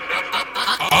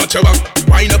 Arch your back,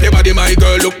 wind up your body, my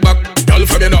girl, look back. Girl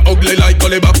from you not ugly like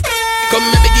Gully Bop. Come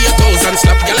me give you a toes and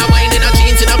slap. Girl a wine in a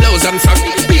jeans in a blouse and frock.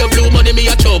 Be a blue money, me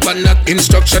a chop and that.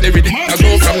 Instruction everything I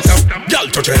go from top.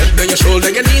 Girl touch your head, then your shoulder,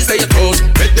 your knees, then your toes.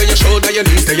 Head, then your shoulder, your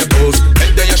knees, then your toes.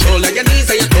 Head, then your shoulder, your knees,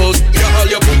 then your toes. Yeah,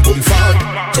 all your boom boom far.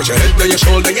 Touch your head, then your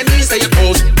shoulder, your knees, then your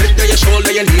toes. Head, then your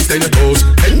shoulder, your knees, then your toes.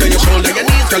 Head, then your shoulder, your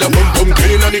knees, tell your boom boom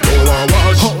clean and it go on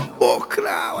wash. Oh,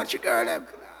 claw, what you girl them?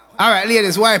 Alright,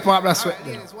 ladies, wipe up that sweat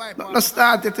then. Let's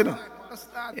start it, you know.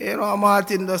 You know,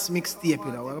 Martin does mixtape,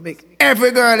 you know. We'll make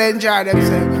every girl enjoy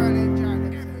themselves.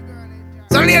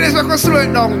 So ladies, we can slow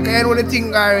it down, because you know the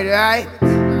thing already, right?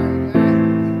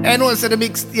 You know, it's the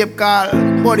mixtape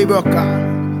called Body Broker.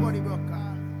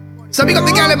 So big up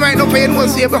the girl right now for you know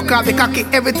see you broke off the cocky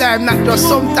every time, not just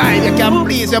sometime. You can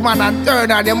please your man and turn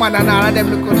on your man and all of them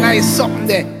look nice something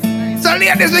there. So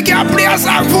ladies, we can play a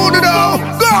song for you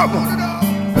now. Come!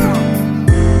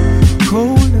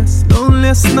 Coldest,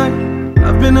 loneliest night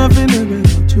I've been having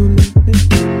without you lately.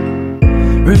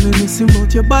 Reminiscing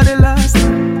about your body last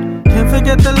night. Can't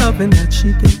forget the loving that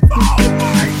she gave me.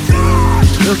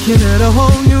 Looking at a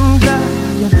whole new guy.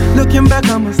 Looking back,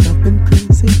 I must have been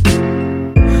crazy.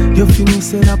 You feel me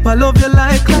set up, I love you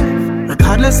like life.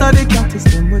 Regardless of the cactus,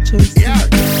 them we're chasing.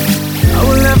 I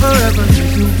will never ever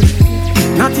leave you,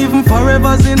 baby. Not even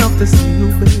forever's enough to see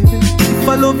you, baby. If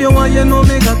I love you, and you know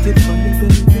me got it from me,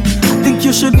 baby. I think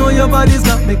you should know your body's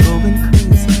got me going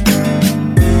crazy.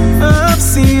 I've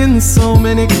seen so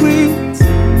many queens,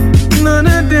 none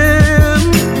of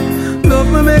them love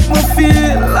me, make me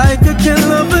feel like I can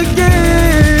love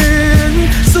again.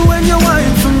 So when you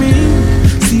whine for me,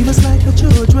 see us like a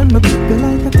judge. When me grip you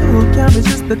like a dog, yeah, it's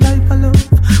just the type of love.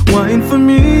 Whine for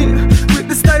me, with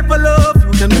this type of love.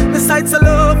 You can hit the sights of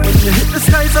love, when you hit the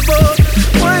skies above.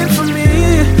 Whine for me,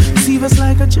 see us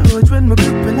like a judge. When me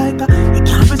grip you like a, you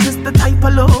can't resist the type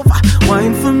of love.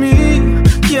 Whine for me,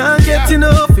 can't get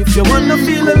enough. If you wanna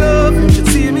feel the love, you should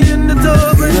see me in the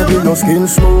tub. Baby, your skin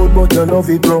smooth, but you love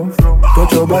it rough.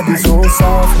 Touch your body so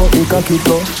soft, but you can't keep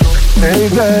up. Hey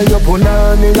girl, you put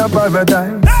on in a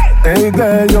paradise. Hey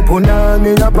girl, you put on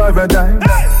in a paradise.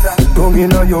 Tongue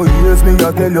in your ears, me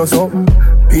I tell you something.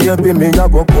 Baby, me I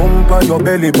go pump on your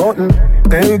belly button.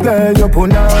 Hey girl, you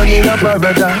put on in a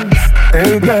paradise.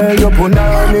 Hey girl, you put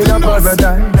on in a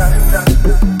paradise.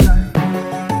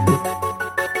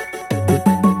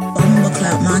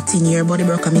 Martin, your body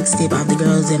broke a mixtape of the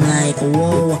girls. Them like,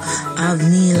 whoa, have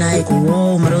me like,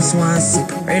 whoa. I just want to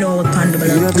spread out on the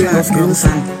blood clot girls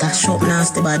and dash up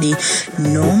nasty body.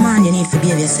 No man, you need to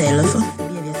behave yourself.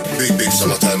 Big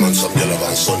summertime and some girl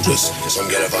have sundress, some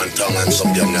girl have tongue and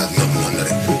some girl have nothing under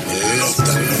it. Love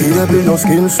that. Baby, your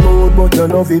skin smooth, but you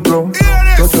love it rough.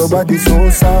 Touch your body so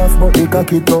soft, but you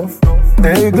cock it tough.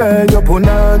 Hey girl, you put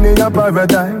on in a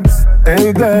paradise.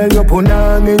 Hey girl, you put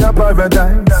on in a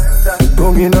paradise.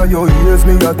 Tongue in your ears,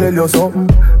 me I tell you something.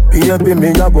 Baby, me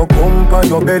I go pump on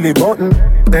your belly button.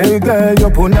 Hey girl, you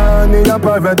put on in a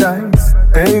paradise.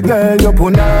 Hey girl, you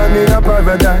put on in a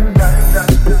paradise.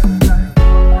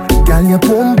 Girl, your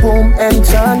pum pum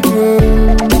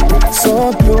enchanting,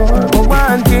 so pure,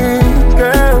 romantic,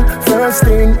 girl. First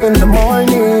thing in the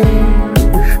morning,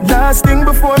 last thing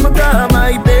before me go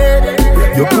my bed.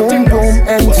 Your pum pum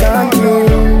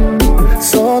enchanting,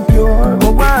 so pure,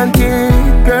 romantic,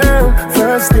 girl.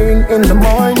 First thing in the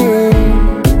morning,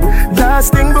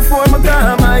 last thing before me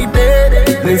go my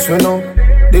bed. Listen up,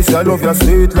 this I love your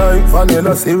sweet like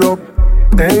vanilla syrup.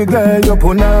 Hey girl, you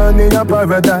put on in a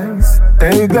paradise.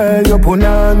 Hey girl, you put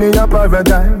on in a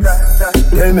paradise.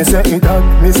 Tell me say it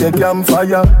hot, me say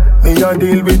campfire. Me a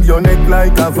deal with your neck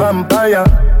like a vampire.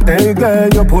 Hey girl,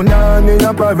 you put on in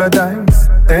a paradise.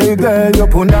 Hey girl, you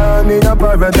put on in a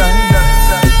paradise.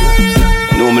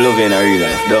 No, me love you in a real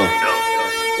life, though.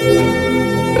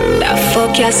 That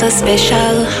fuck you so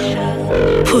special.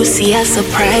 Pussy you so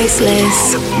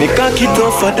priceless. Me cocky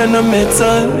tougher than a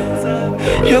metal.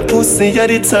 Your pussy, you're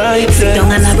the tightest. Sit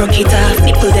down and I broke it off.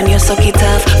 Nipple them, you suck it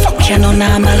off. Fuck you no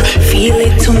normal. Feel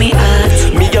it to me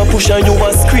heart. Me a push and you a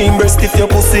scream. Breast if your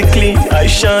pussy clean. I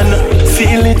shine.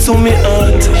 Feel it to me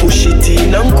heart. Push it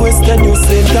in and question you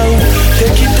say down.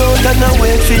 Take it out and I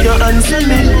wait for your answer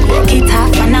me. Broke it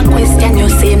off and I question you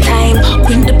same time.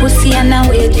 Queen the pussy and I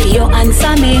wait for your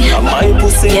answer me. I'm my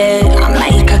pussy. Yeah, I'm my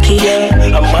cocky.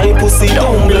 Yeah, I'm my pussy.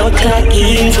 Don't blood clot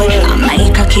it. I'm my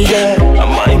cocky. Yeah,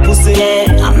 I'm my pussy. Yeah,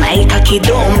 I'm my cocky,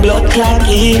 don't blood clot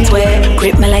it. Where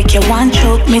grip me like you want,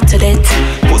 choke me to death.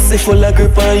 Pussy full of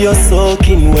grip and you're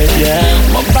soaking wet, yeah.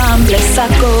 My bomb bless a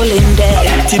goal in there.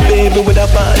 Empty baby with a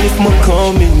ball if me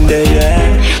come in there,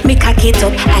 yeah. Me cock it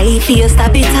up, I feel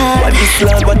stab it hard. What is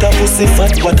love, what a pussy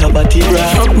fat, what a body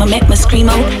rap. Fuck me, make me scream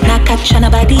out, not catch on a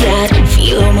body yard.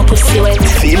 Feel how my pussy wet.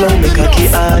 Feel how me cocky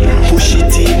hard. Push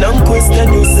it in and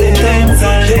question you same time.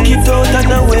 Take it out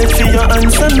and I wait for your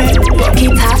answer me. Rock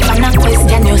it off and I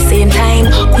question you same time.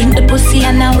 Queen the pussy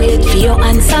and I wait for your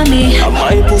answer me. I'm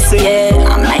my pussy. Yeah,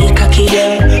 I'm my cocky.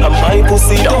 Yeah, I'm my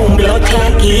pussy. Don't blood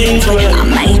clot it. I'm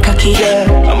my cocky. Yeah,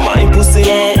 I'm my pussy.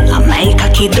 Yeah, I'm my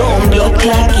cocky. Don't blood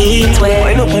clot it.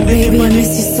 Baby, I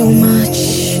miss you so much.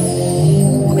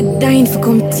 I'm dying for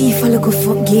come tea for look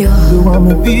fuck girl. You want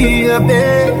me be a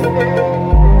babe?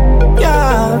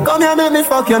 Yeah, come here, make me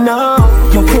fuck you now.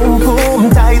 Your pum pum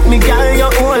tight, me girl, you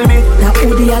hold me. That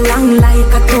hoodie a long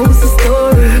like a toast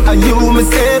story. And you me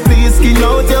say, please skin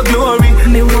out your glory.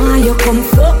 Me want you come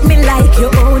fuck me like you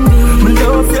own me.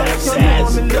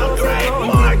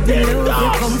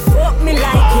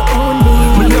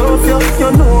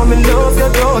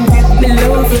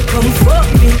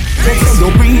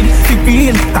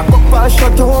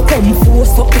 shut up. Come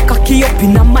force up the cocky up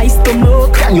in my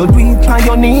stomach. Can you do it on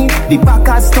your knee? The back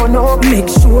has turn up. Make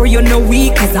sure you're no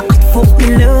weak, cause I hot fuck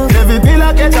me love. Every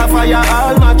pillar catch a fire,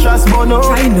 all mattress burn up.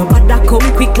 Try no bother come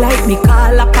quick like me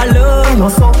call up a love. I know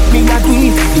so, me a do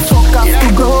it, the fuck have to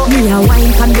go. Me a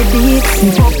wine from the beat,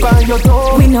 slip up on your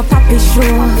toe. We no papi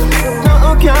show.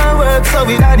 No can't work, so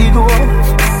we daddy do.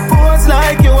 Pose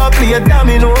like you a play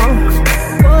domino.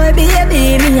 Boy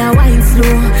baby, me a wine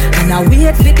slow, and I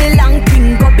wait for the long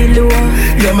thing go below.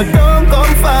 Yeah, me don't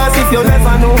come fast if you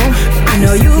never know. I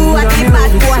know you are the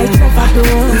bad boy Trevor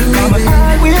though. I'm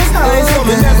always high, so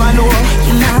me never know.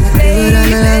 You not play, but I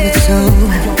love it so.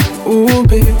 Ooh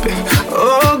baby,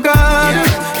 oh God,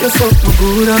 you're so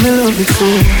good, I'm in love with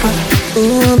you.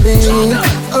 Ooh baby,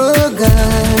 oh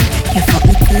God, you fuck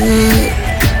me good.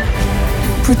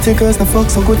 Pretty girls, the fuck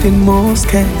so good in most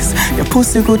cases. Your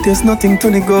pussy good, there's nothing to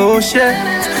negotiate.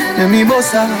 Let me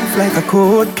boss off like a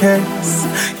cold case.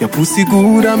 Your pussy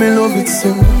good, I'm in love with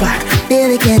so bad.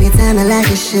 Baby, can it time like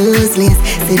a shoes lace?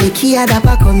 Say the key at the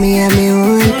back of me and my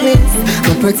own place.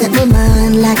 But protect my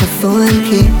mind like a phone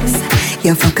case.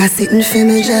 Your fuck a sitting for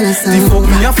me jealous of. The fuck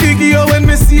me a figure when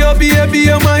me see your baby,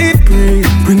 you might pray.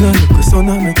 Bring a little son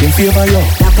and make him favor you.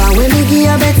 Papa, when me give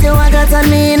you bet you I got on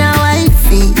me in a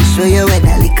wifey. Show you what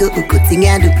that little good thing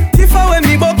I do. If I when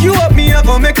me buck you up, me I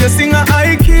gon' make you sing a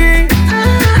high key.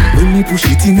 When me push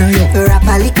it in a you. Rap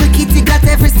a little kitty got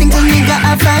every single nigga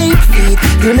a 5 feet.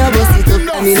 You know bust it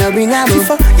up, me no bring a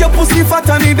book. Your pussy fat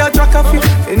and need a jack of it.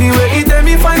 Anyway, it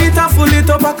me find it and full it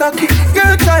up a cocky.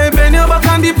 Girl, try bend your back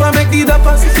and dip and make the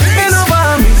pass. Ain't no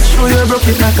me, show you broke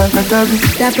it like a catary.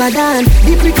 Dapper Dan,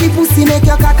 the pretty pussy make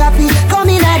your cock happy. Come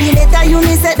in at the letter, you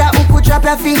me said that who could trap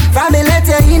your feet. From the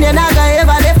letter in, you never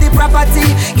ever left the property.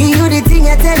 Give you the thing,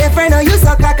 you tell a friend, or you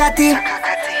so cockatty.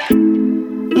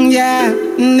 Yeah,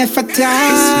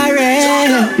 Nefertari.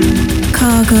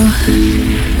 Cargo,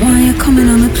 why you coming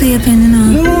on my playpen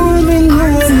now?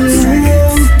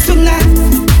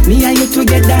 Tonight, me and you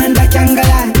together and I can't go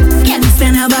lie. Can't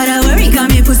stand about a worry, got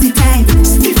me pussy tight.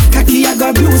 Stiff cocky, I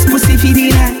got blues, pussy for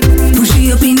the night. Push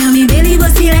you up in on me belly,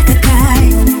 but feel like a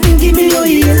kite. Give me your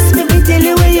ears, let me tell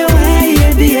you where you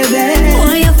are, baby.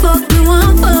 Why you fuck me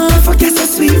one fuck? Fuck you so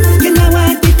sweet, you know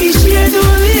what the fish here do,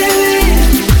 baby.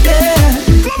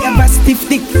 You have a stiff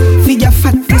dick, for your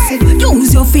fat pussy.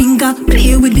 Use your finger,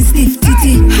 play with the stiff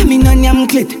titty. I'm in on yam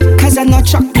clit, cause I not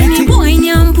chocolate. Any boy in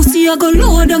yam pussy, you go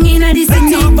low down in the city.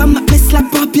 Bend over, make me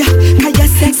slap up ya, cause you're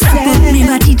sexy. Slap up me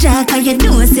body jack, cause you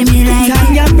don't see me like it.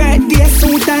 Time your birthday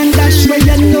suit and dash where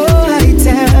you know I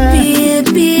tell.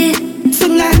 Baby,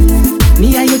 tonight,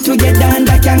 me and you together and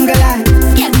I can't go lie.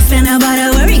 Can't stand about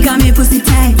a worry, got me pussy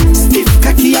tight. Stiff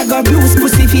cocky, I got blues,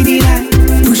 pussy for the night.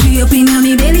 Push you up in on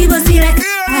me belly, but feel like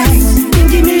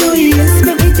give me your ears,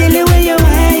 let me tell you where you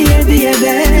are, baby.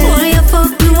 Why you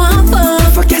fuck me one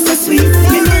fuck? Fuck you so sweet, you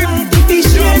know the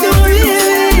fish here do,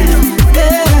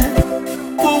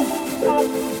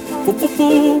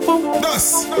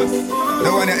 Dust. The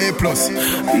one A plus.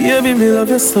 Baby, me love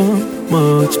you so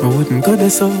much, I wouldn't go there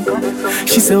so.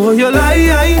 She said, oh, you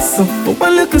lie, so. But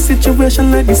one little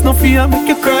situation like this, no fear, make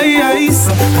you cry,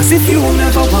 so. As if you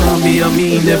never want me, and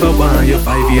me never want you.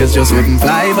 5 years just wouldn't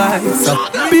fly by, so.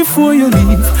 Before you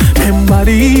leave, remember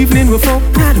the evening we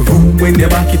fucked at the room. When you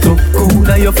back it up, cool,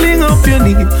 and you fling up your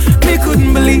knee. Me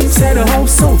couldn't believe, said the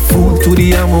house so full. To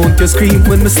the amount you scream,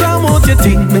 when me slam out your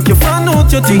thing, make you fan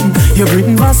out your thing. You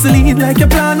bring Vaseline like you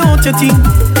plan out your thing.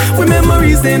 With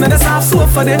memories then, and the soft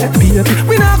sofa there, baby.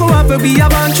 We not go up and be a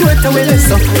band through it away.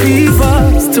 So leave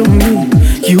us to me.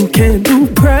 You can't do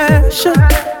pressure.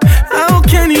 How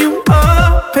can you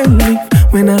up and leave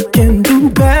when I can do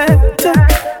better?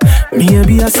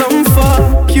 Maybe I some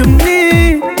fuck you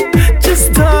need.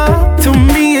 Just talk to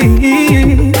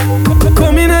me.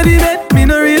 Come in at the bed, me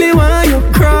no really want you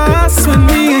cross with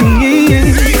me.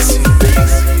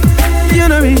 You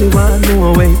don't really want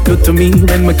no way to me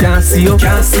when I can't see you.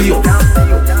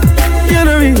 You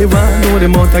don't really want no the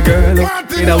amount of girl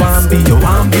me that want be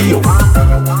you.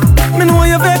 Me know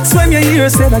you vex when you hear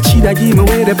say that she da give me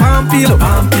away the palm pillow.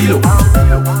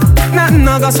 Nothing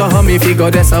no go so how me figure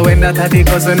this so when that I take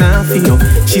us and I feel.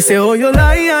 She say oh you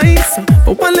lie so.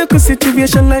 But one little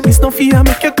situation like this no fear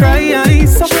make you cry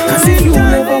so. Cause if you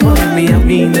never want me and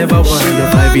me never want you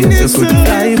 5 years just would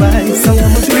fly by so.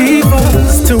 Leave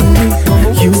us to me.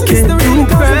 You can't do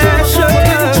pressure.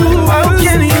 How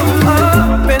can you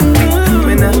up and me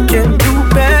when I can do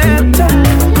better?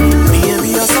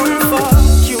 Maybe I some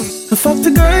fuck you. I fucked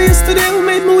a girl yesterday who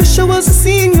made me wish I wasn't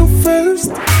seeing you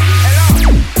first.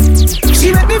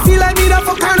 She make me feel like me that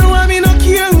fuck her, no I mean no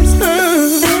care who's her.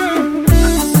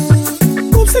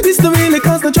 Oops, this the really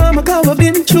cause the drama. drama, cause I've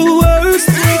been through worse.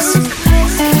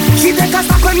 She take us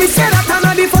back when me say that I'm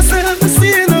not the first ever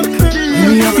seen her.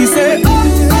 Me have to say,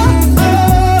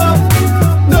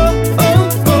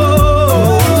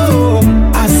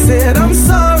 I said I'm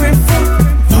sorry for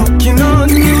fucking on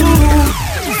you.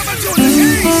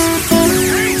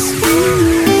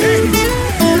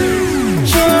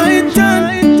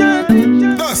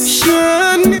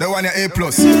 The one your A+.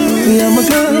 Yeah, I'm a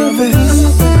nervous.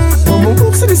 But my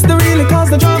books so this the really cause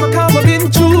the drama, cause I've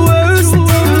been through worse.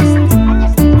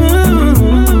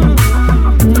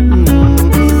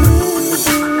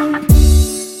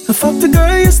 I fucked a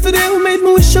girl yesterday who made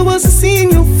me wish I wasn't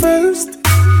seeing you first.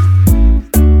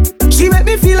 She made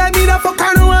me feel like me that fuck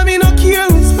her, no, I mean no care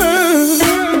it's her.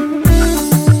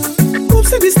 Oops,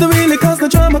 this the really cause the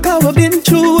drama, cause I've been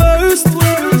through worst.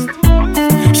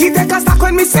 She take us back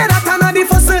when me say that I'm not the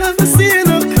first ever seen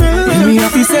her. Me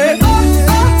have to say,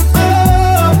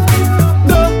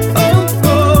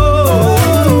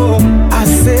 I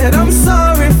said I'm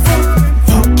sorry for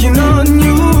fucking on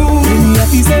you. Me have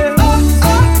to say,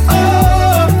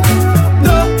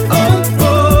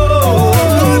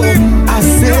 I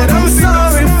said I'm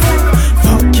sorry for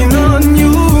fucking on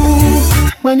you.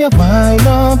 When you wind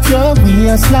up your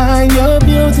waistline, you're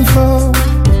beautiful.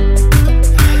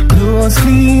 Clothes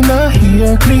cleaner,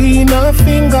 hair cleaner,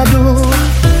 finger do.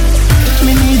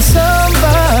 Me need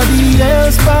somebody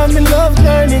else for me love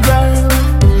journey, girl.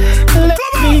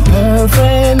 Let me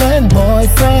girlfriend and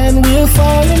boyfriend will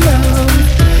fall in love.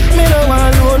 Me no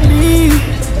want lonely,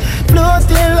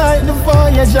 floating like the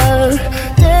Voyager,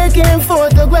 taking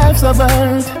photographs of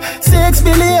Earth. 6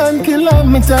 billion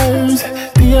kilometers,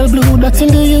 pale blue that's in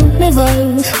the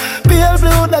universe, pale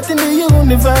blue that in the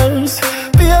universe,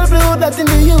 pale blue that in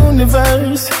the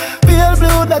universe, pale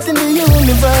blue that in the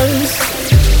universe.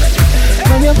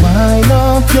 When you wind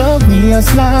up your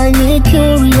waistline, me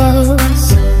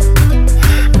curious.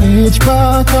 Which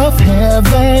part of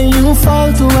heaven you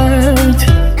fall to earth?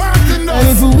 And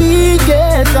if we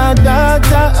get a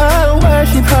daughter, I'll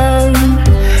worship her.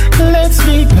 Let's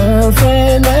be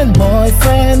girlfriend and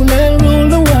boyfriend and rule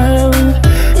the world.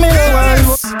 Me no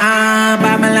want.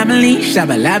 Babalabali,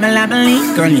 shabalabali,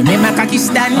 girl, you make my cocky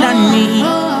stand on me.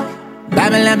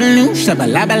 Babalabaloo,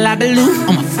 shabalabalabaloo,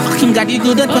 oh my fucking god, you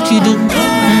good at what you do.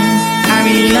 I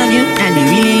really love you, and you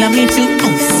really love me too.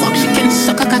 Oh fuck, she can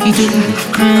suck a cocky too.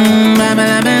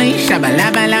 Babalabali,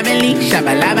 shabalabalabaloo,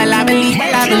 shabalabalabaloo,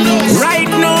 babaloo. Right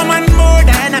now, man, more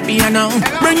than happy, you know.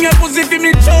 Bring your pussy for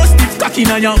me, so stiff cocky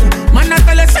now, yo. Man, I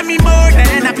tell us me more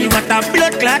than happy. What a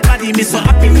blood clot body, me so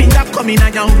happy, me that coming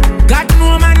now, yo. God,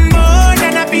 no man, more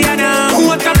than happy, you know.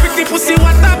 What a pretty pussy,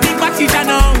 what a big body, you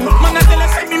know. Man, I tell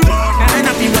us me more. And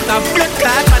happy with a blood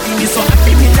clot body, me so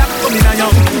happy me that coming on you.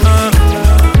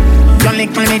 Your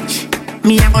little bitch,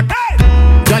 me a got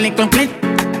your little clit,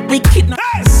 we kid no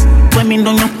when me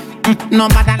don't know, no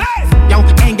matter. Yo,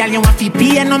 ain't girl you want to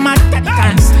pay no matter the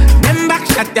cans. Them back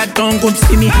shot that don't good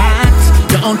see me heart.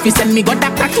 Your own fist send me go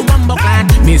doctor to bumbo clan.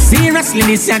 Me seriously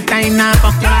this your time now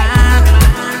fuck your heart.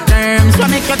 Terms what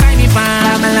make your time be fun.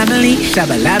 Babalabali,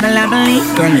 shabalabalabaloo,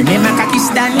 girl you make my cocky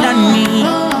stand on me.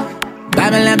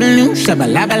 Babalabaloo,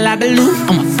 shabalabalabaloo,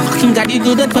 oh my fucking god, you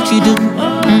good at what you do.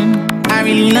 I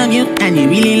really love you, and you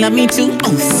really love me too.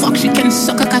 Oh fuck, she can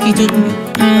suck a cocky too.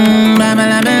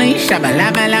 Babalabali,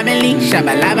 shabalabalabaloo,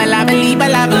 shabalabalabaloo,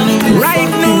 balabaloo. Right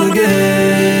now,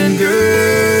 again,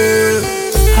 girl.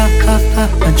 Ha ha ha,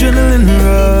 adrenaline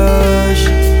rush.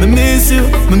 Me miss you,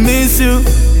 me miss you.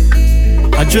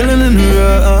 Adrenaline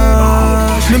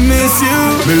rush, me miss you.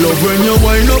 Me love when you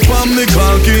wind up on me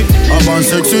cocky. I'm on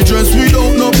sexy dress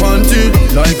without no panty.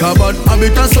 Like a bad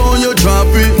habit, I saw you drop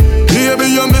it. Baby,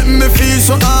 you make me feel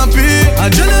so happy.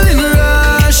 Adrenaline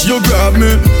rush, you grab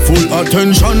me. Full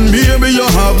attention, baby, you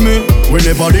have me.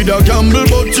 Whenever did I gamble,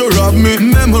 but you rob me.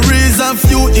 Memories of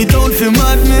you, it don't feel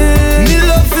mad me. Me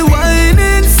love the wine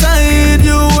inside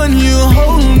you when you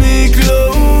hold me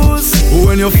close.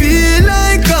 When you feel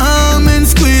like come and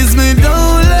squeeze me,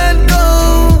 don't let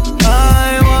go.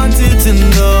 I want you to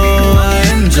know I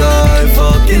enjoy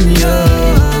fucking you.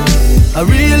 I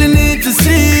really need to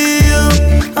see you.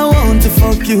 I want to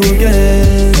fuck you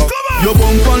again. Your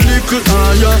bump a little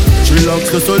higher. She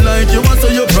looks just so like you want to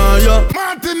your prior.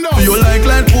 You like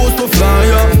post to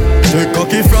flyer. Take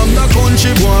cocky from the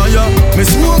country boy. Me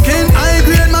smoking high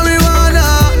grade marijuana.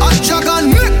 Hot jack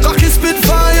and make cocky spit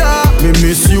fire. Me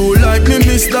miss you like me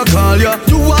miss the call ya.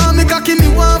 You want me cocky, me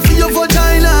want for your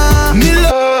vagina. Me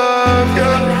love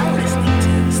ya,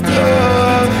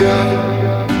 love ya,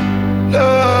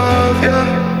 love ya,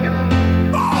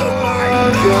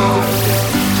 love ya,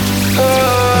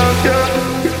 love ya.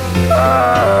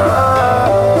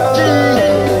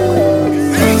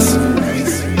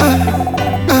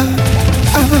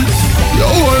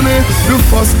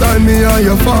 me and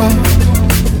your fall.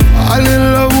 All in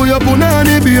love with your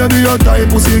punani, baby, your type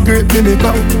pussy great me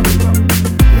come.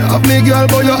 You have me girl,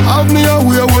 but you have me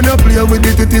away when you play with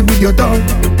the titty with your tongue.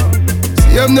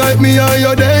 Same night me and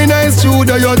your day nice true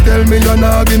that you tell me you're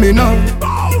not give me now.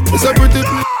 It's a pretty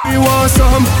me want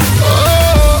some.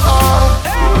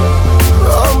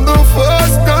 I'm the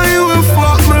first time we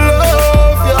fuck me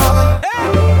love, yeah.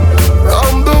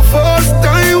 I'm the first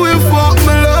time we fuck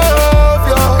me love,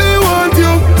 yeah. Me want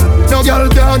you. No girl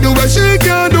can't do what she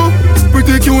can do.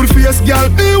 Pretty cute face, girl,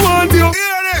 me want you.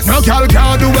 No girl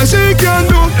can't do what she can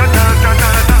do.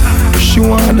 She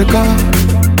want the car,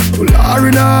 pull her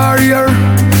in her ear,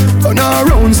 turn her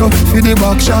around so for the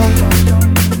back shot.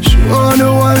 She want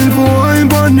the wine for wine,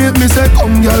 but it me say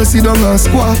come girl sit down and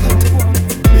squat.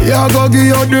 Me a go give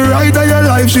you the ride of your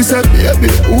life. She said baby,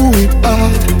 ooh it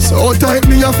hard. So tight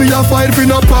me a feel a fight for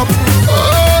no pop.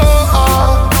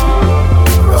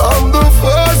 I'm the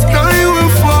first time we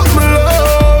fuck me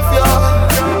love, yeah.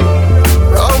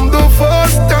 I'm the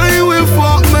first time we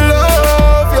fuck me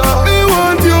love, yeah. Me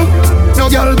want you. No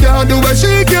girl can't do what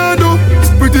she can do.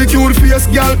 Pretty cute face,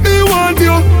 girl, me want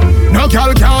you. No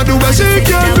girl can't do what she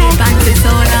can do.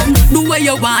 Do what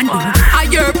you want, I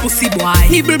your pussy boy.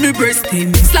 Nibble me breast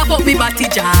him, slap up me body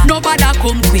jaw. Nobody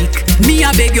come quick, me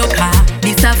a beg your car.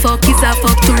 This a fuck is a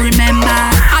fuck to remember.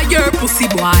 I your pussy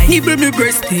boy. Nibble me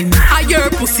breast him, I your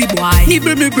pussy boy.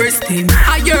 Nibble me breast him,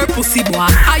 I your pussy boy.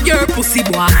 I your pussy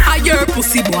boy, I your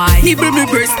pussy boy. Nibble me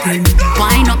breast him.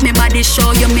 Wind up me body,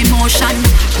 show you me motion.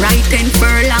 Right and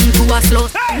furlong to a slow.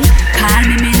 Call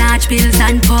me Minaj pills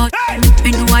and pot.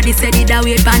 Me know what they said it a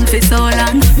wait pan for so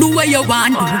long. Do what you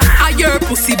want, do. I your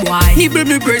pussy boy. Nibble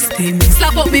me breast him,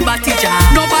 slap up me body jaw.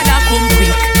 Nobody come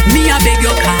quick, me a beg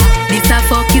your car. This a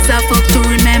fuck is a fuck to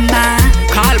remember.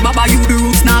 Call Baba, you the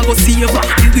roots now go save.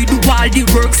 We do all the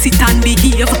work, sit and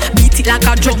behave. Beat it like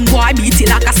a drum boy, beat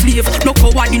it like a slave. No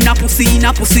coward in a pussy,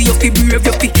 you fi brave,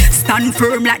 you fi stand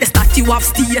firm like the statue of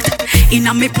state.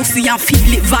 In a me pussy and feel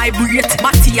it vibrate.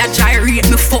 Body a gyrate,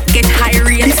 me fuck get high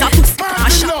rate. This a pussy, a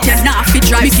shot, you not fi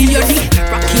drive. Me give you the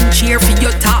rocking chair for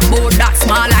your top board. That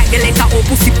small like the letter O,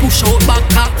 pussy push out back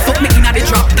up. Fuck me in a the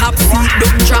drop top seat,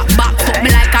 don't drop back. Fuck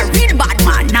me like a real bad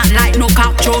man, not like no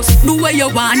cop trust. Do what you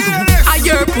want, do. I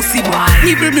your pussy boy,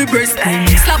 nibble me breast him,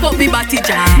 slap up me body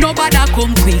jaw. Nobody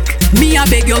come quick, me a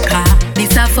beg your car.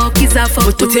 This a fuck is a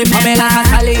fuck to remember. Put him like a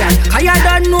Italian, cause you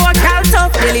don't know cal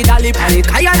tough. Really dolly pally,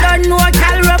 cause you don't know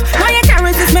cal rough. Now you can't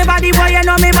resist me body boy, you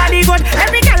know me body good.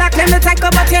 Every girl I claim to take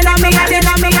up, but you know me, you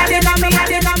know me, you know me,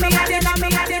 you know me, you know me,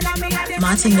 you know me.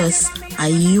 Martinus, are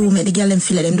you make the girl them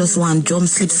feel like them just want jump,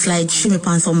 slip, slide, shimmy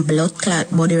on some blood clot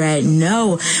body right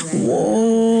now?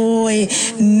 Whoa,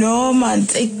 no man,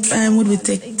 take time with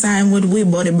we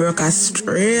body broker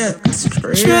straight.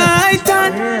 Right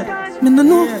on, me no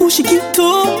know who she keep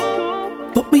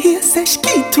to, but me hear say she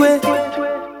keep to it.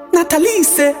 Natalie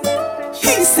say,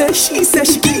 he say, she say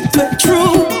she keep to it.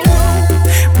 True,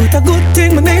 but a good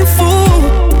thing my name for.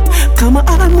 Come I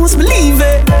almost believe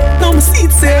it. Now my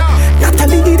seat say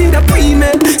Natalie did a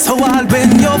pre-med. So all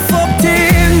when you're fucked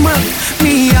in, man,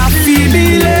 me I feel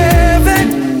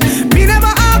believing. Me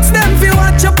never ask them if you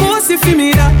watch your pussy for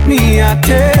me that me I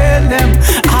tell them.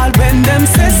 All when them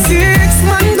say 6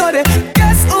 man got it,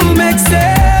 guess who makes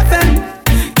 7?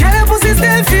 Can your pussy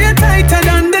still feel tighter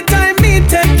than the time me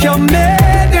take your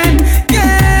maiden?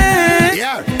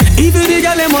 Yeah. Even the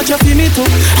girl them watch you feel me too.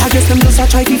 I guess them just a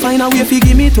try to find a way fi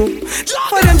give me too.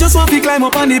 But them just want to climb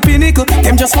up on the pinnacle.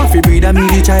 Them just want to breed a me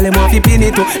the child them want to pin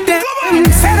it too. Them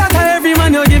say that every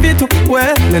man you give it to.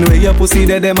 Well, then where your pussy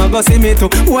there them a go see me too.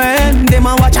 When them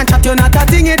a watch and chat you not a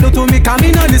thing you do to me. Cause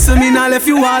me no listen, me no left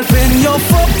you all when you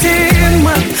fucked in,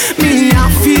 man. Me a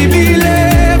fi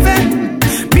believing.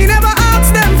 Me never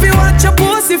ask them fi watch your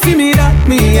pussy fi me that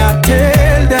me a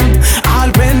tell them. All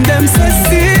when them say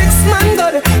 6 man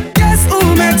got it, guess who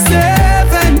makes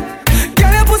 7?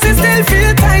 Girl your pussy still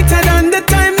feel tighter than the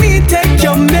time me take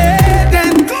your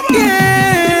maiden. Yeah.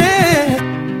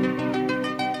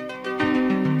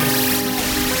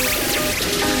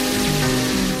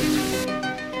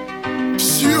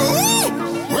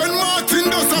 When Martin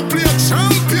does a play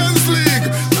Champions League.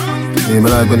 Yeah, me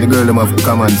like when the girl them have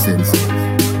common sense.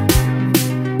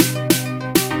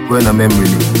 When a memory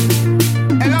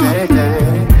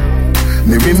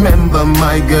me remember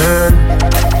my girl,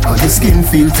 how your skin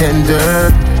feel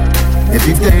tender.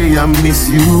 Every day I miss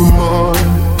you more.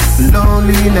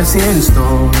 Loneliness in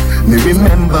store. Me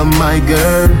remember my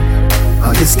girl,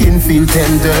 how your skin feel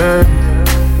tender.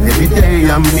 Every day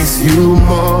I miss you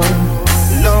more.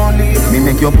 Lonely. Me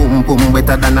make your boom boom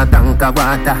wetter than a tank of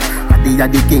water. daddy are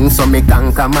the king, so me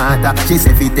can't come matter. She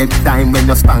say if it take time when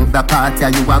you spank the party,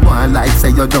 you are going like say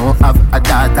you don't have a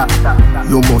daughter.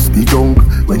 You must be drunk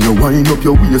when you wind up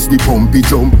your waist, the pumpy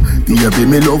jump. Baby,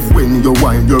 me love when you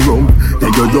wind your rump.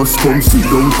 Then you just come sit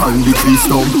down on the tree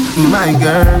stump. My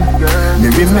girl, me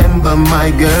remember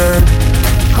my girl,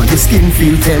 how your skin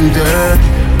feel tender.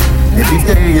 Every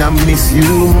day I miss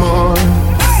you more.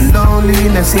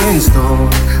 Loneliness in store.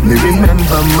 Me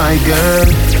remember my girl,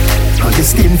 how your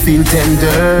skin feel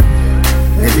tender.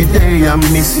 Every day I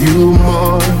miss you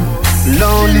more.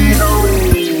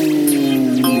 Lonely.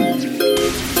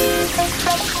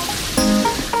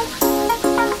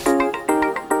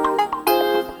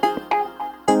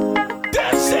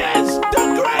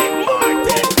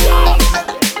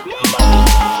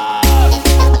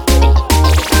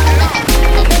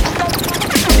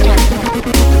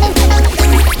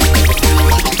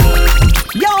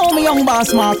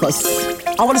 Marcus,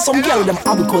 I want some girl with them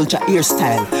agriculture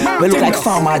hairstyle. We look like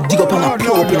farmer dig up and a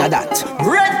plow up in a that.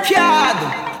 Red card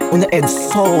on the head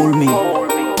foul me.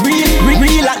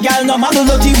 Real like y'all no muggle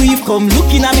dirty weave. Come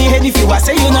looking at me head if you a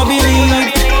say you no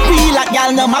believe. Real like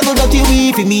y'all no muggle dirty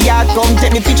weave. In me yard come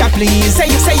take me picture please. Say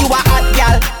you a hot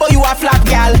gal, but you a flat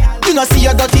gal. You no see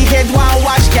your dirty head one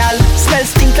wash gal. Smell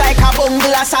stink like a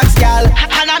bungle of socks gal.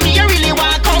 And I me you really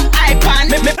want come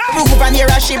iPan. Me move and hear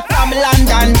a ship from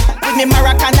London. With me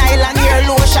Moroccan Island hair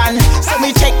lotion. So me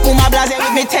check Puma Blaze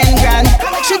with me 10 grand.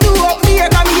 She do up me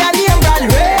here cause me a name brand.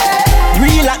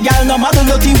 Real like y'all no muggle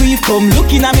dirty weave. Come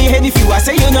looking at me head if you a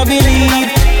say you no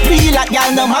believe. Real like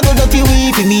y'all no muggle dirty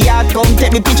weave. In me yard come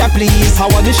take me picture please.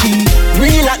 How are the she?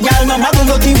 Real like y'all no muggle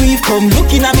dirty weave. Come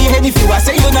looking at me head if you a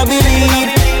say you no believe.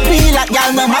 Real like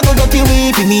y'all no muggle dirty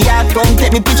weave. In me yard come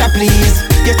take me picture please.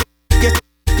 You